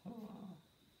cry. Oh,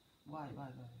 why?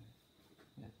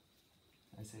 Yeah.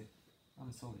 I say,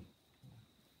 I'm sorry.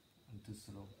 I'm too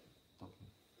slow talking.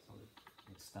 Sorry.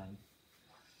 Next time,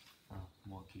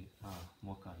 more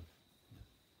kind.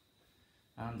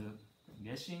 Yeah. And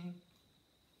Geshin,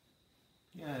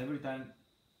 every time.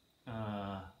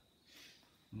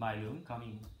 My room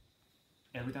coming,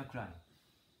 every time crying.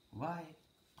 Why?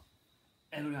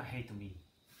 Everyone hate me.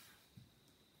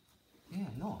 Yeah,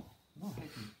 no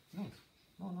hate me. No.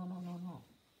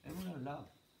 Everyone love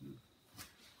you.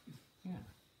 Yeah.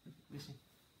 Listen.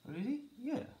 Really?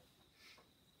 Yeah.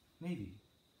 Maybe.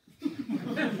 Yeah,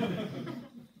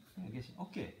 guessing.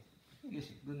 Okay.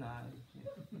 Guessing. Good night.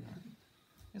 Yeah, good night.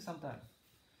 Yeah, sometimes.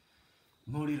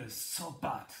 Moriro is so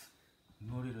bad.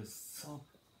 Moriro is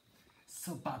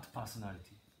so bad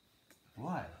personality.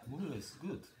 Why? Moriro is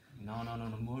good. No.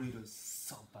 Moriro is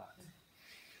so bad.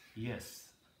 Yes.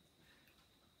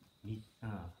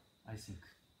 I think.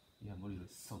 Yeah, Moriro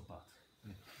is so bad.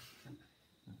 Yeah.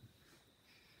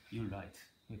 You're right.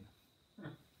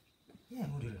 Yeah,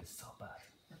 Moriro is so bad.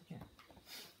 Yeah.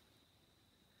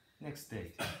 Next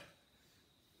day.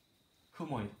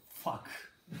 Fumon, fuck.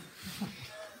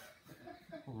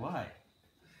 Why?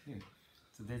 Yeah.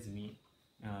 So that's me.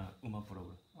 Uma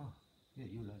problem. Oh, yeah,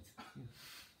 you're right. Yeah.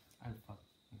 I'm fuck.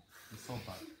 Yeah. It's so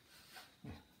bad.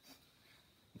 Yeah.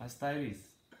 My style is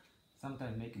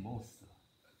sometimes make monster.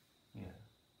 Yeah.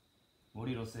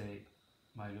 Moriro say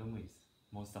my room is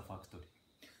monster factory.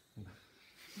 Yeah.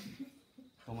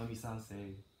 Tomomi-san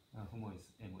say Fumon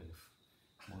is MF.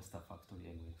 Monster factory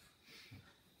MF.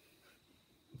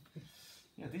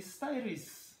 Yeah, this style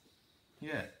is,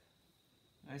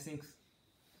 I think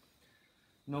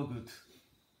no good.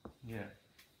 Yeah.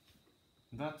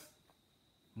 But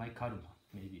my karma,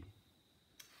 maybe.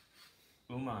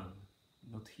 Woman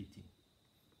not hitting.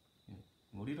 Yeah.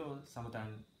 Moriro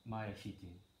sometimes my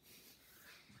hitting.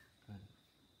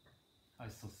 I'm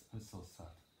so sad.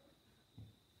 Yeah.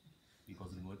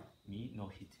 Because me no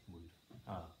hit Moriro.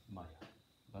 Maya.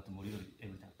 But Moriro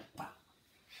every time. Bang!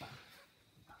 Bang!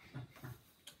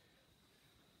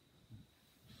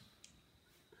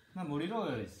 Moriro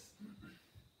is,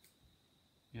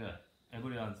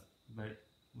 everyone's very,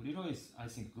 Moriro is, I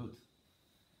think, good.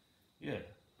 Yeah.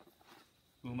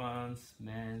 Women's,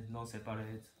 men, no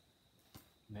separate.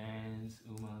 Men's,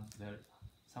 women's, very,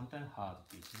 sometimes hard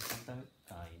teaching, sometimes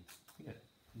kind. Yeah,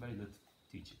 very good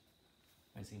teaching,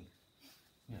 I think.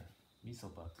 Yeah, me so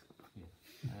bad. Yeah,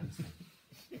 I understand.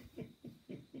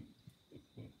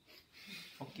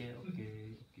 Okay.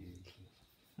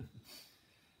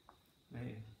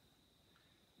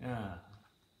 Yeah,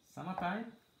 summertime,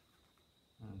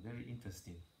 very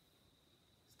interesting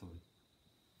story.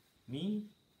 Me,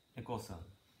 Eko-san,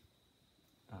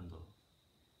 and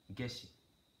Geshi,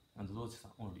 and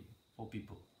Doji-san only, 4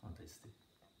 people, and I stay.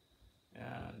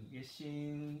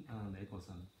 Geshin and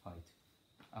Eko-san fight.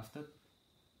 After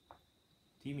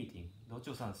tea meeting,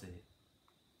 Dojo-san say,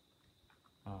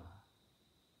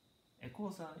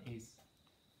 Eko-san is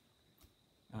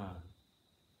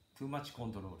too much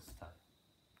control style.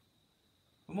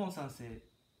 Fumon-san say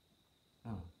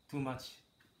too much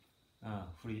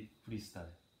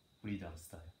freedom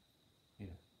style.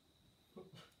 Yeah.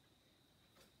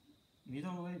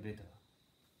 Middle way better.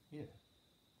 Yeah.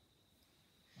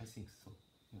 I think so.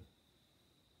 Yeah.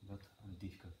 But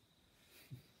difficult.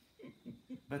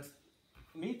 But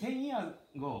me 10 years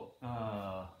ago,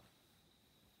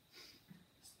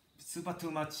 super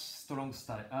too much strong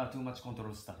style, too much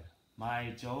control style.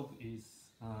 My job is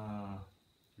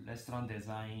restaurant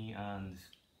design and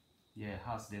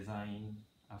house design.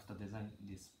 After design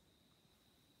this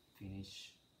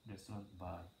finish restaurant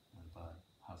buy and buy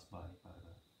house buy.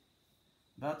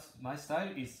 But my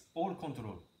style is all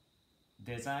control.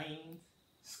 Design,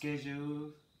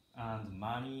 schedule, and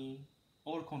money,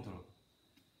 all control.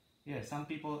 Yeah, some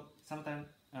people sometimes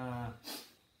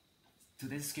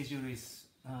today's schedule is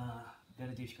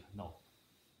very difficult. No,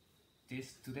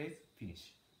 today's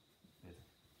finish.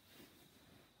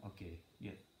 Okay,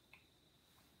 yeah.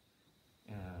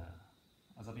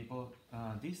 Other people,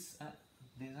 this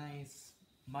design is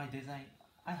my design.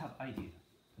 I have idea.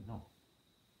 No,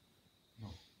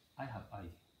 I have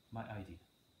idea. My idea.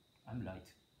 I'm right.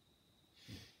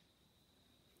 Yeah.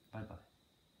 Bye bye.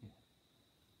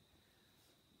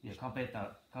 Yeah,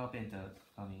 carpenter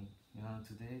coming.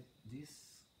 Today this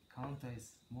counter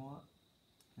is more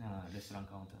restaurant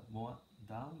counter more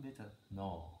down better.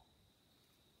 No,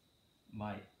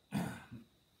 my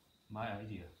my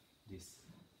idea this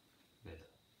better.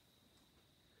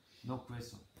 No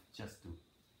question, just do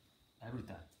every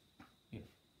time. Yeah,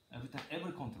 every time,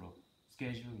 every control,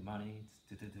 schedule, money.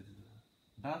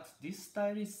 But this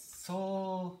style is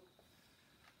so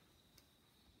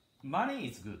money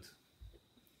is good.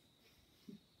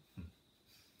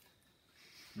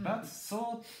 But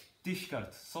so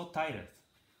difficult, so tired,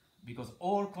 because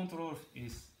all control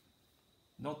is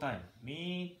no time.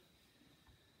 Me,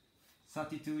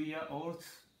 32-year-old,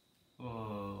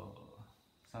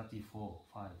 34,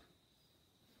 5.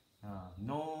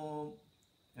 No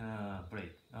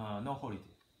break, no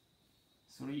holiday.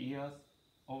 3 years,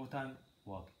 all time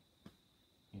work.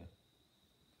 Yeah.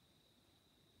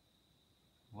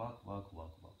 Work.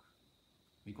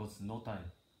 Because no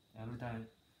time. Every time.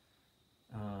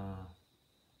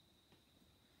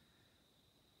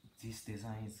 This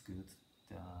design is good,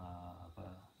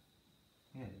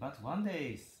 but one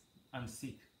day I'm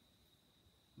sick.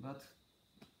 But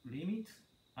limit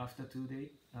after 2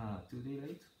 day, 2 day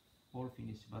late, all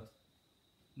finished. But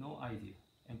no idea,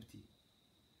 empty.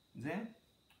 Then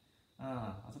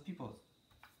other people,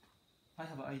 I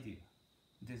have idea.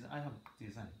 I have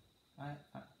design. I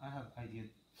have idea.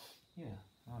 Yeah.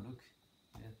 Look.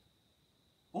 Yeah.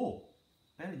 Oh.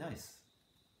 Very nice.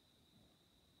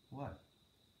 Why?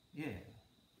 Yeah,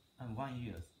 I'm 1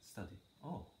 year study.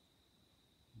 Oh,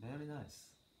 very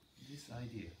nice. This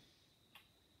idea,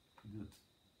 good.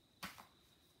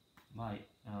 My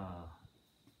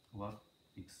work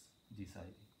fix this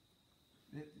idea.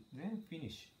 Then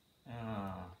finish.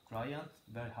 Client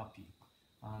very happy,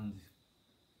 and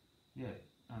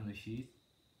and he's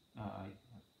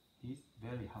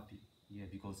very happy. Yeah,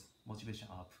 because motivation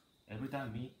up. Every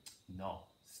time me, no,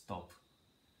 stop,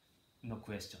 no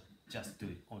question, just do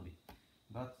it only.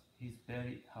 But he's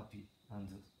very happy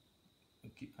and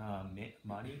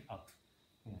money up.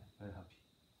 Yeah, very happy.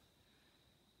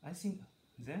 I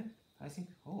think,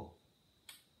 oh,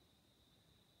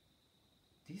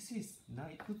 this is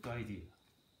not good idea.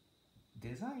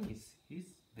 Design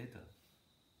is better.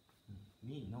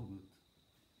 Me no good.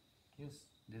 Yes,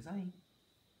 design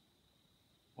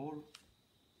all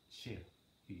share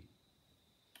here.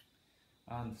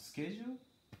 And schedule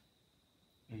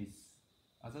is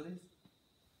other days.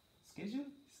 Schedule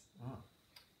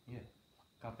is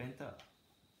carpenter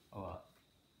or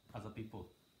other people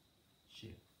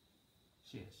share.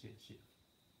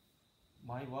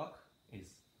 My work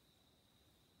is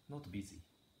not busy.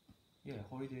 Yeah,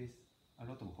 holidays, a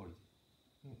lot of holiday.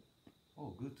 Yeah.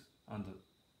 Oh, good. And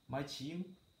my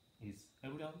team is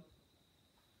everyone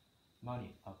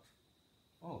money up.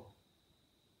 Oh,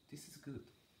 this is good.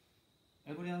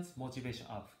 Everyone's motivation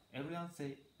up. Everyone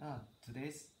say,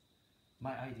 today's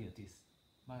my idea this,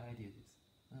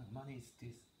 money is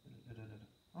this.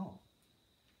 Oh,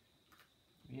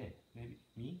 yeah, maybe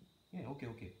me. Yeah,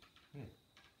 okay. Yeah,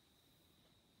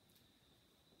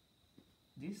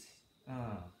 this.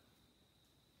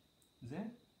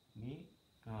 Then me.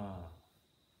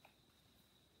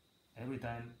 Every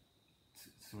time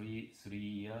 3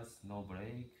 years, no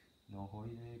break, no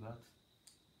holiday, but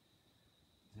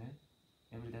then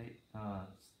every day,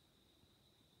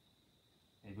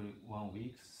 every 1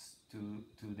 week, 2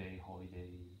 day holiday,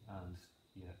 and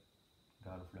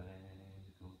girlfriend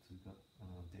go to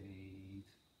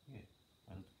date,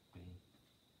 and playing.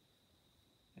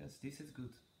 Yes, this is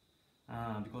good,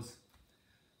 because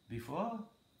before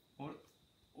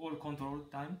all control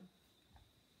time,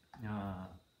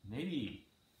 maybe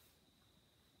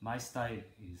my style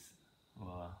is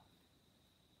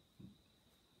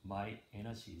my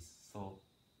energy is so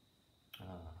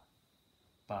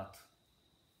but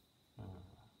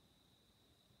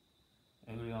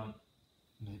everyone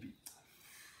maybe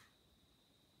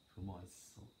Fumon is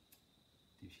so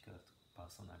difficult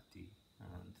personality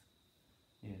and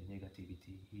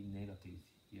negativity,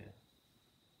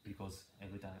 because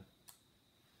every time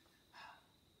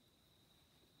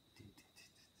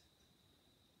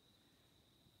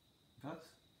but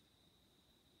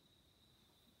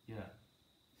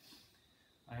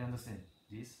I understand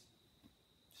this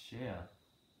share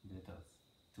better.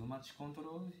 Too much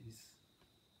control is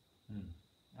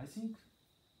I think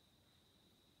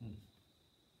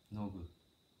no good.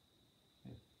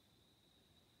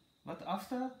 But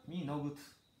after me no good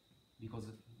because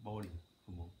boring.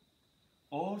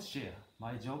 All share.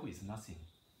 My job is nothing.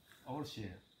 All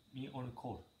share. Me only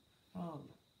call.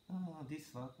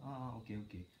 This work.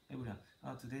 Okay. Everyone.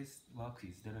 Today's work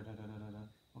is da da da da da da.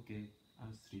 Okay,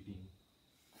 I'm sleeping.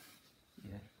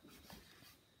 Yeah.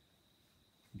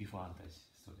 Before antage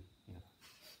story.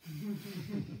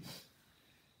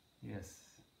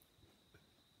 Yes.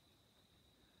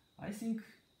 I think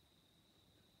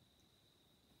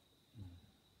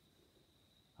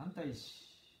antage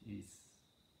is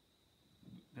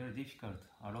very difficult.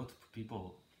 A lot of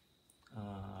people,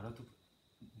 a lot of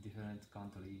different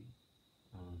country,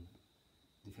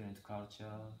 different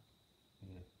culture.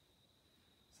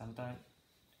 Sometimes,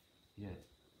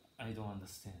 I don't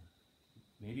understand.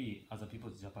 Maybe other people,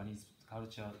 Japanese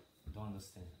culture, don't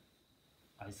understand.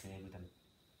 I say every time,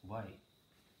 why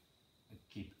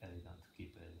keep elegant?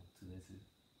 Today's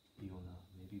Iona,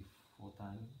 maybe 4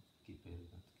 times, keep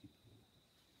elegant.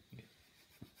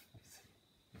 I say,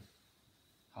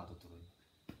 hard to learn.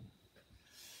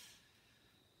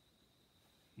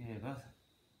 But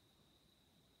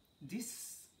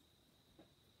this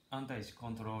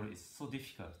anti-control is so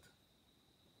difficult.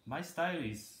 My style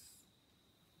is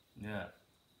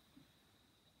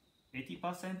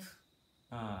 80%.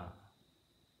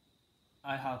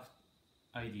 I have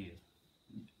idea.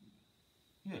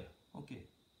 Okay.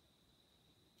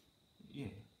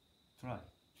 Try.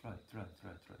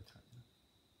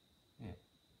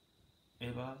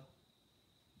 Ever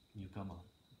newcomer,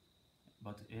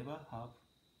 but ever have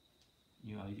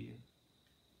new idea.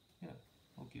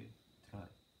 Okay. Try.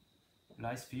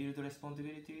 Rice field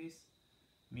responsibilities.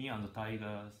 Me and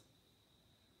tigers.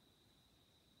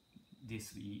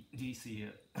 This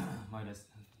year, my rice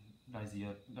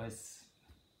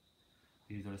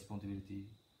field responsibility.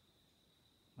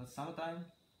 But sometimes,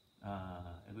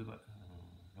 everybody,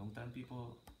 long time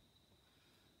people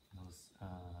knows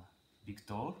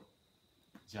Victor,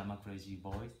 German crazy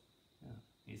boy.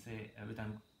 He say every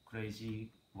time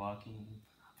crazy working,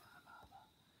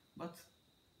 but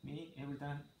me every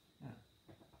time,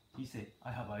 he say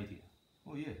I have idea.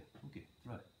 Oh yeah, okay,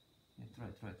 try. Try.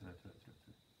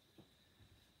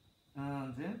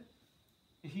 And then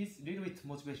he's little bit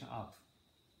motivation up,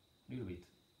 little bit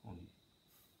only.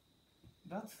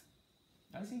 But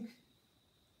I think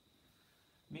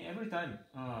me every time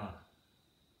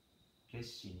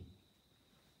Keshin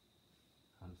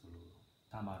and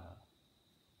Tamara,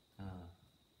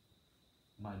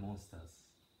 my monsters.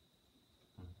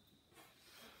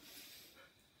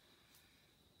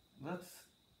 But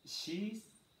she's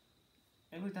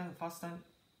every time first time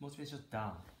motivation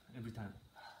down. Every time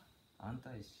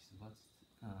anti is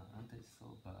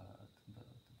so bad.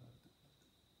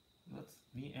 But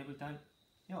me every time,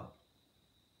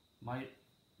 my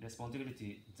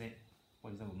responsibility Zen.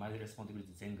 For example, my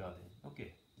responsibility Zen garden.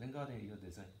 Okay, Zen garden your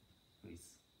design,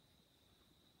 please.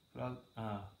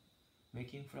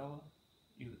 Making flower,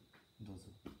 you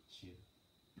dozo share.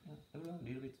 Everyone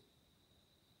little bit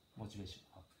motivation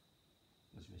up.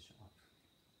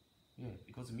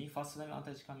 Because me first time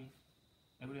anti coming,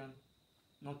 everyone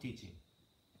no teaching.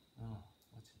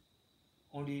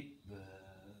 Only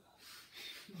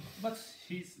but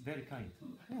he's very kind.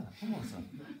 Come on, son.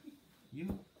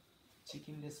 You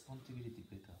chicken responsibility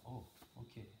better. Oh,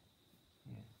 okay.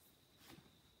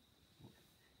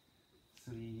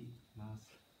 3 months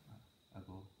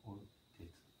ago, all dead.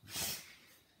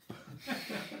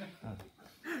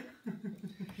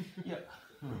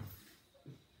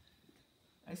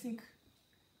 I think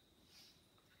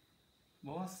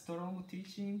more strong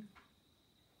teaching.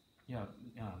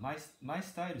 My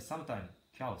style sometimes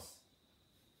chaos.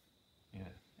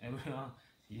 Everyone.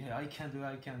 I can do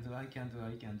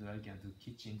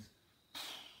kitchens,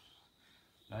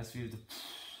 rice field,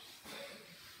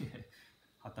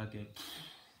 hatake.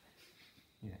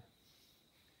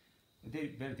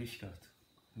 Very difficult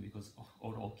because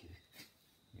all okay.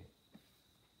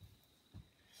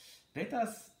 Let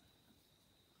us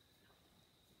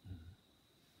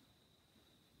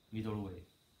middle way.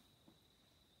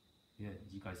 Yeah,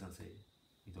 次回三世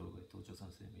middle way, 東朝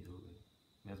三世 middle way.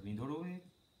 But middle way,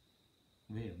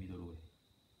 where middle way?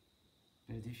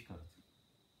 Very difficult.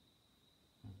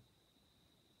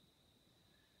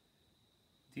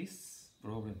 This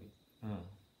problem,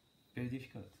 very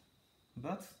difficult.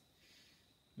 But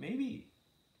maybe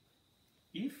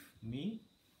if me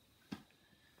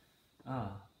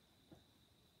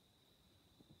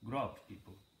grow up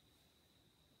people,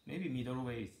 maybe middle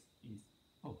way is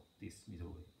this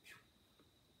middle way.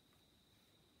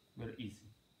 Very easy.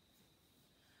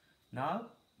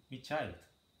 Now, me child,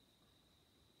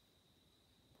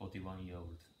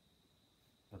 41-year-old,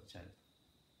 but child.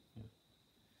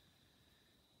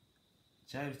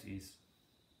 Child is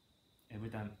every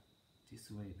time this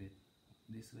way better.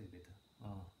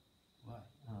 Why?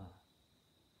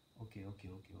 Okay. I'm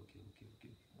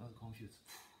confused.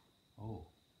 Oh,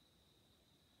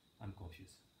 I'm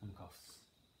confused. I'm confused.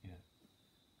 Yeah.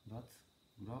 But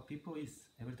grow up people is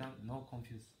every time no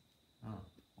confused.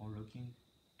 Or looking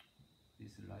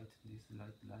this light, this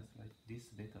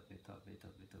better.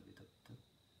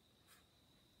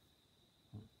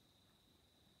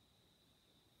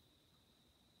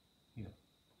 Yeah.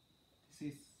 This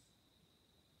is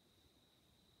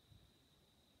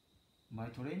my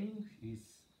training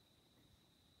is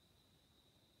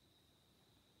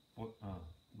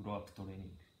grow up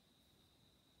training.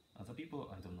 Other people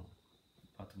I don't know,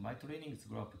 but my training is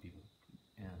grow up people.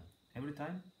 Every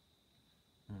time.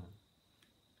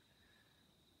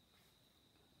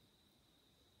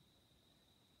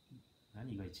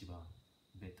 何が一番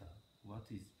better? What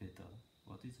is better?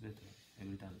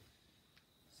 Every time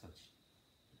such.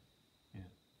 Yeah.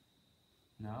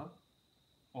 Now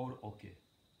all okay.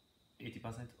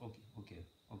 80% okay.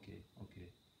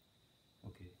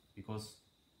 Because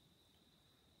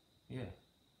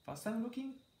first time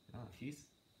looking, he's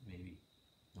maybe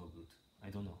no good. I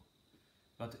don't know.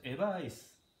 But ever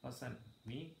is first time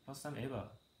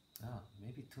ever.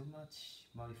 Maybe too much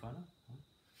marijuana.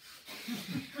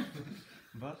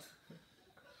 But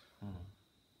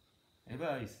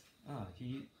ever is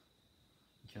he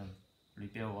can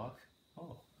repair work.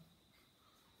 Oh,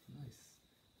 nice.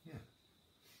 Yeah.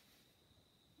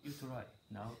 You try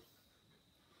now.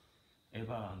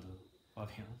 Eva and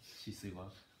Fabian, Shisui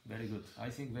work very good. I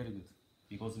think very good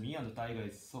because me and Tiger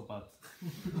is so bad.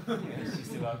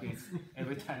 Shisui work is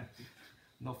every time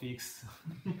no fix,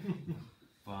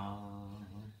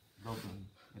 broken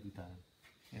every time.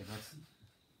 Yeah, that's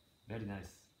very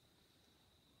nice.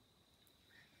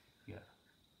 Yeah,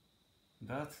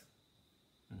 but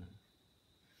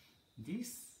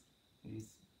this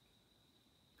is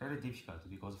very difficult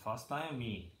because first time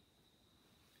me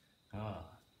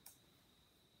Eva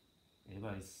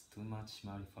is too much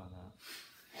marijuana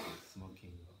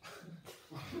smoking.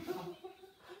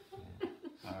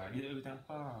 Every time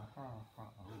too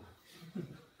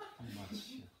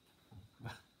much.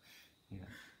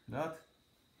 But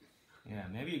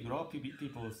maybe grow up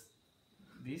people's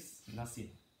this nothing.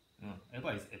 Eva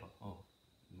is Eva. Oh,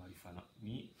 marijuana.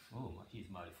 Me, he's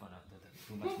marijuana.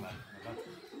 Too much marijuana. But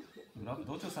grow up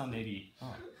Docho-san maybe.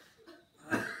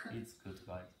 He's good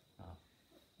guy.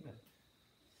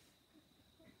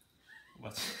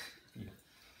 What?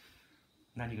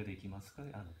 何ができますかあ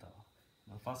なたは。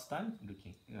First time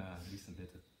looking, listen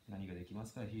better. 何ができま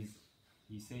すか He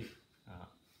say,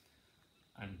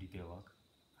 I'm repair work.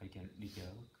 I can repair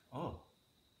work. Oh,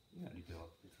 yeah, repair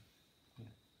work better. Yeah.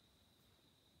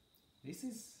 This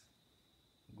is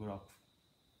grow up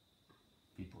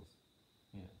people.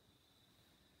 Yeah.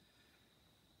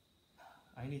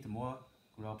 I need more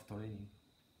grow up training.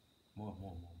 More.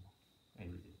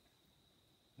 Every day.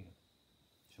 Yeah.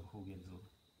 処方現像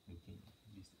looking,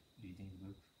 reading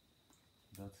book.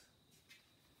 But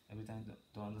every time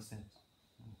don't understand.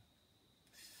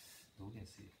 Dogen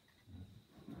say.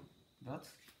 But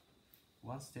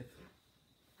one step,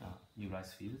 new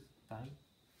rice field time.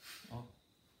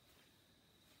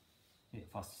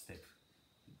 First step.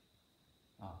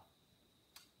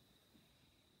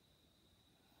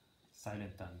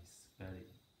 Silent time is very,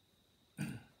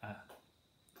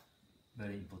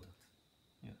 very important.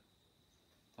 Yeah.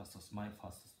 My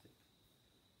first step.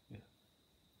 Yeah.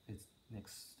 It's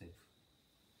next step.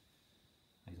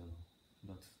 I don't know,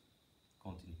 but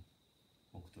continue.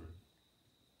 October.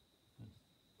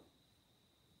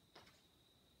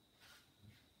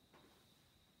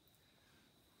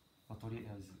まあ、とり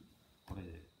あえずこれ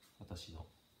で私の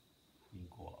吟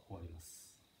行は終わりま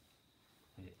す。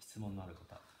質問のある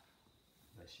方、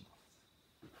お願いします。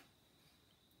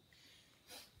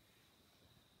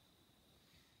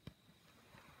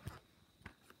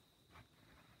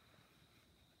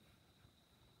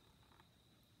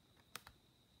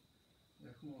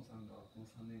フモンさんがこの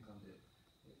3年間で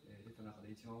得た中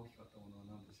で一番大きかったものは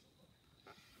何でしょう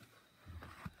か。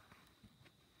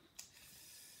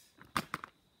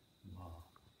まあ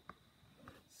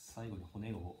最後に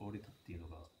骨が折れたっていうの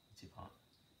が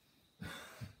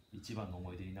一番の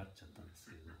思い出になっちゃったんです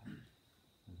けれど、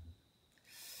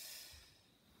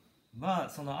まあ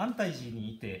その安泰寺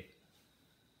にいて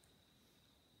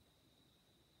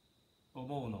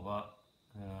思うのは、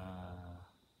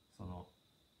その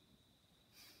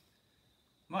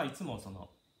まあいつもその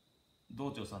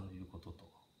道長さんの言うこと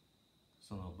と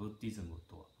そのブッディズム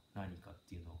とは何かっ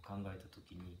ていうのを考えたと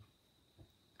きに、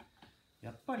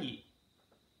やっぱり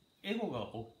エゴが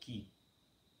大きい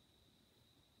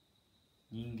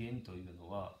人間というの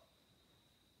は、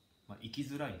まあ、生き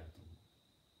づらいなと思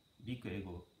う。ビッグエ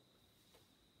ゴ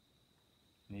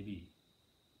maybe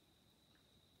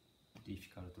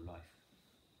difficult life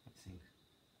I think、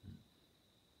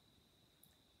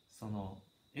その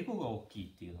エゴが大きい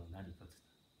っていうのは何かって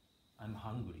I'm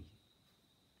hungry、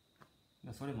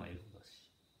 それもエゴだし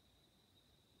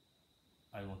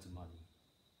I want money、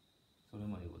 それ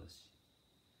もエゴだし、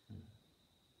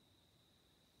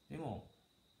でも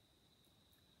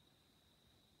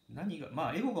何がま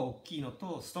あエゴが大きいの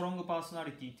とストロングパーソナ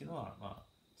リティっていうのはまあ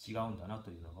違うんだな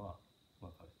というのは分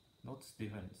かる。 Not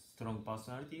different strong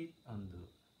personality and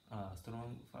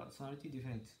strong personality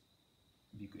different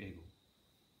big ego。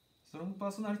 ストロングパ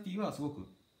ーソナリティはすごく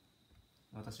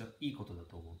私はいいことだ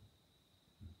と思う。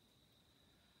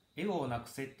エゴをなく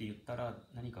せって言ったら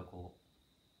何かこう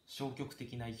消極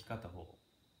的な生き方を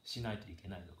しないといけ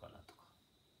ないのかなとか、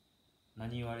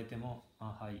何言われても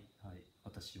はいはい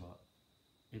私は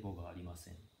エゴがありま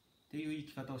せんっていう生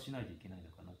き方をしないといけないの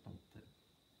かなと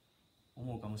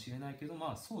思うかもしれないけど、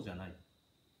まあそうじゃないっ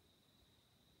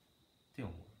て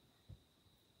思う。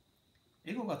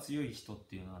エゴが強い人っ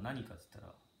ていうのは何かって言った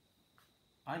ら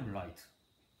I'm right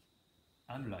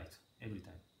I'm right every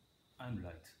time I'm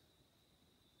right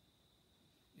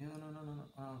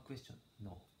no question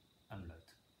no I'm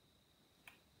right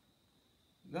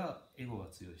がエゴが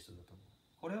強い人だと思う。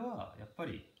これはやっぱ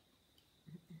り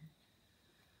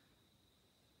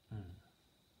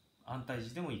安泰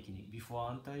寺でも一気に before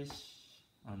安泰寺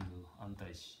and 安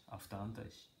泰寺 after 安泰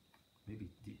寺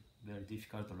maybe very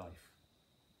difficult life、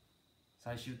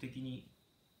 最終的に、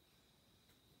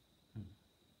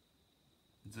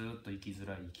ずっと生きづ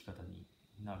らい生き方に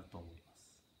なると思いま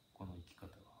す、この生き方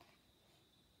は。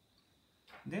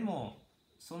でも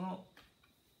その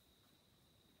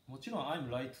もちろん I'm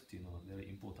right っていうのは very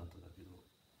important だけど、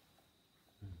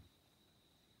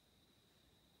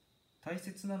大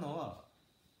切なのは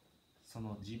そ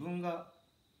の自分が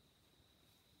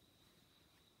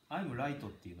I'm right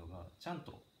っていうのがちゃん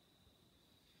と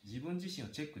自分自身を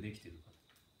チェックできてるか。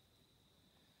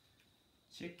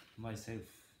Check myself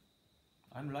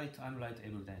I'm right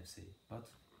every time say but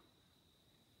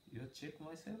you check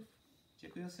myself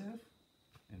check yourself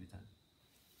every time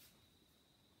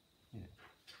yeah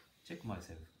check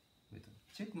myself wait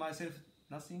check myself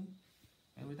nothing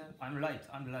every time I'm right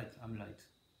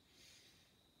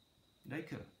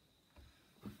like a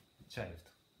child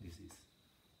this is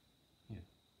yeah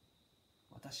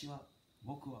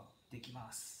僕はでき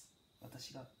ます、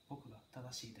僕が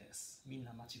正しいです、みん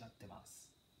な間違ってま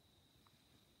す、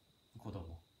子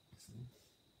供ですね。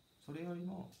それより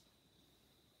も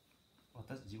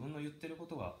自分の言ってるこ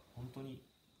とが本当に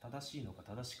正しいのか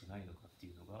正しくないのかって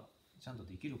いうのがちゃんと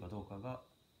できるかどうかが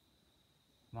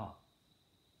まあ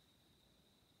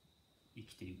生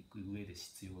きていく上で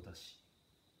必要だし、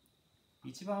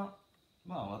一番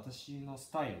まあ私のス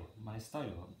タイルマイスタイ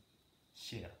ルは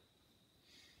シェア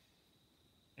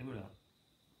everyone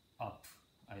up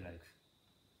I like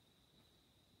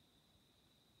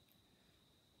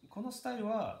このスタイル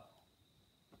は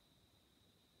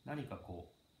何か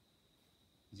こ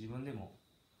う自分でも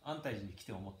安泰寺に来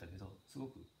て思ったけどすご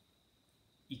く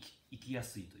生きや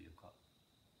すいというか、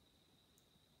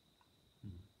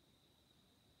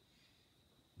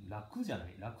楽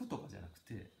とかじゃなく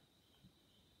て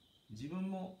自分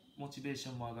もモチベーシ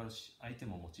ョンも上がるし相手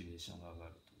もモチベーションが上が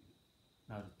るとい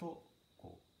うなると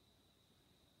こう、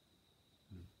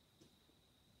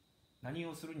何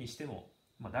をするにしても、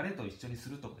誰と一緒にす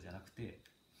るとかじゃなくて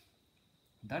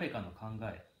誰かの考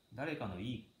え誰かの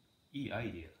いいア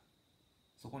イデア、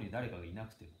そこに誰かがいな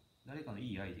くても誰かの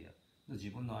いいアイデア自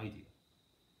分のアイデ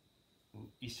アを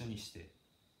一緒にして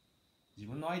自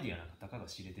分のアイデアなんかたかが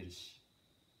知れてるし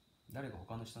誰か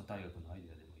他の人の大学のアイデ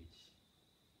アでもいいし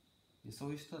でそ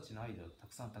ういう人たちのアイデアをた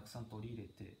くさん取り入れ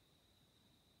て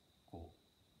こう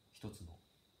一つの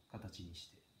形に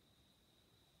して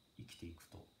生きていく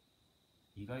と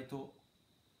意外と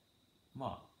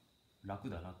まあ楽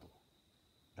だなと、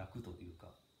楽というか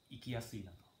生きやすい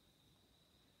なと、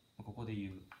ここで言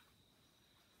う、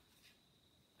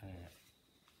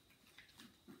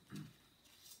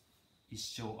一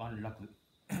生安楽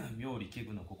妙理怪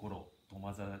具の心と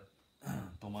まざれ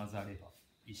ば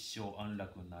一生安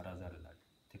楽ならざるなりっ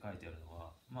て書いてあるの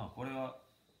は、まあこれは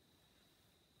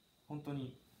本当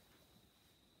に、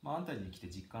まあ、安泰寺に来て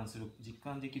実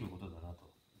感できることだな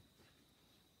と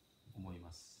思い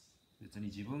ます。別に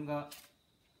自分が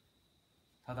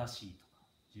正しいとか、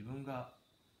自分が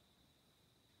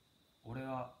俺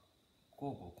は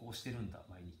こうしてるんだ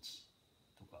毎日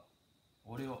とか、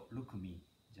俺を look me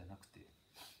じゃなくて、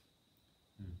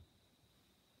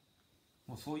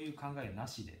もうそういう考えな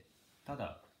しで、た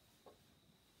だ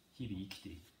日々生きて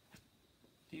いるっ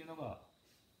ていうのが、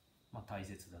まあ、大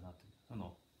切だなという、そ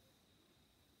の、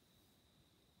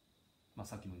まあ、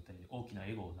さっきも言ったように大きな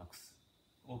エゴをなくす、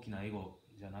大きなエゴ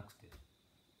じゃなくて、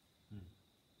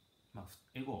まあ、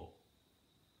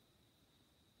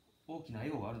大きなエ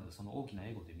ゴがあるので、その大きな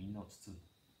エゴでみんなを包む、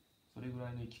それぐら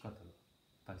いの生き方が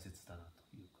大切だな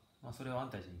というか、まあ、それを安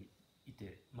泰寺にい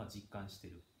て、まあ、実感して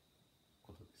いる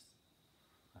ことです。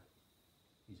はい、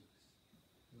以上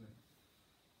です。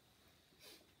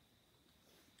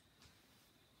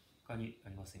他にあ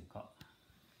りませんか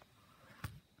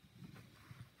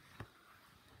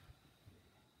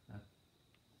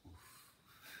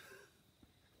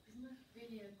？It's not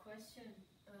really a question,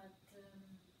 but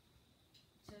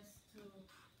just to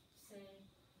say,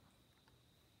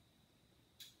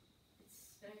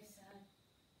 it's very sad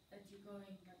that you're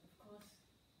going, but of course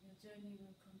your journey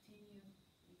will continue.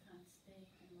 You can't stay in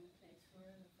one place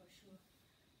forever for sure.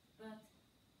 But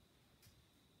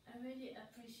I really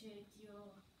appreciate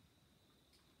your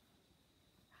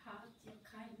heart, your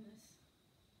kindness.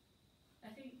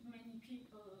 I think many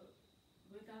people,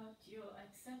 without your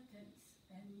acceptance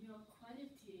and your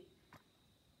quality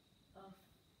of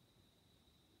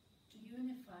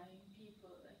unifying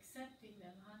people, accepting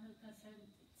them 100%,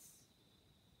 it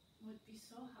would be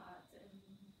so hard. And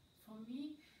for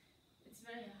me, it's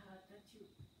very hard that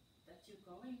you're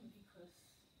going, because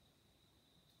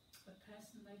a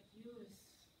person like you is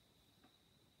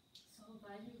so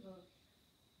valuable.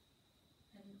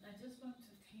 And I just want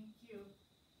to thank you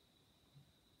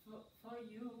for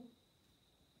you,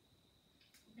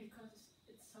 because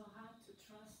it's so hard to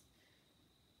trust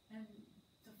and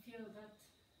to feel that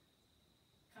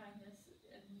kindness,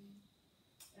 and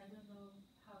I don't know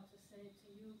how to say it to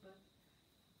you, but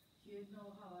you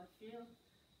know how I feel,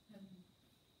 and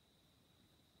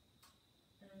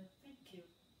thank you.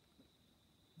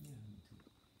 Yeah, me too.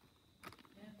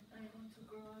 And I want to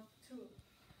grow up too.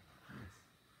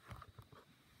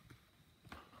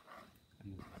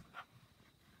 Yes.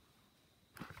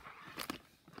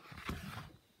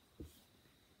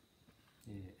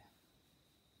 ありがとうございます。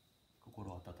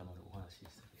心温まるお話で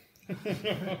した。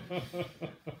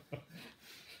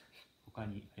他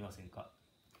にありませんか？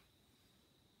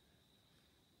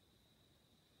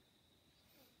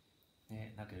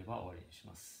なければ終わりにし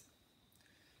ます。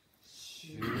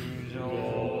終了。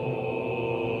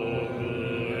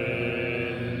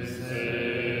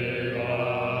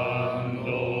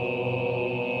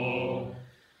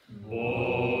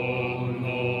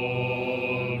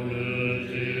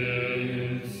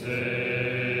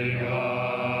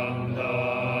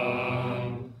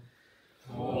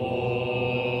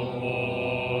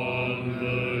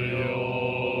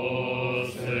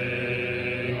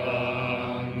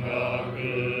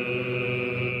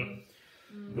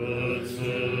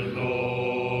仏道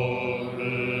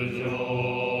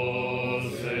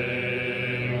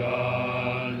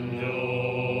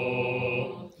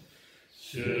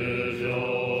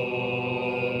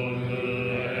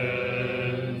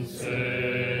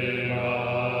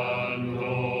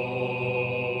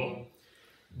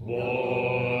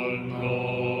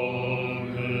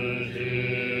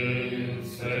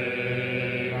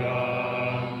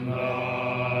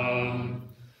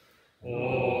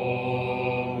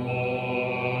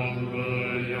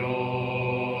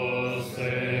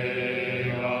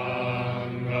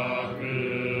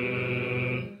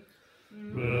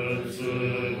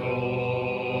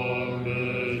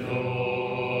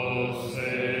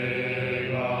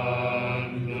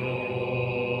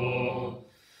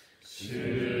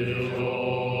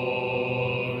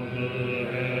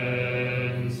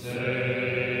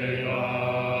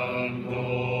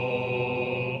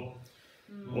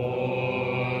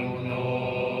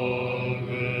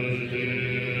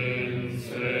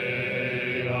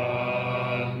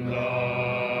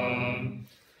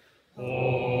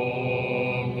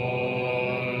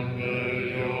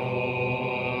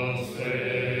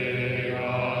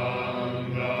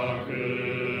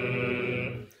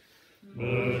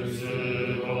Dharma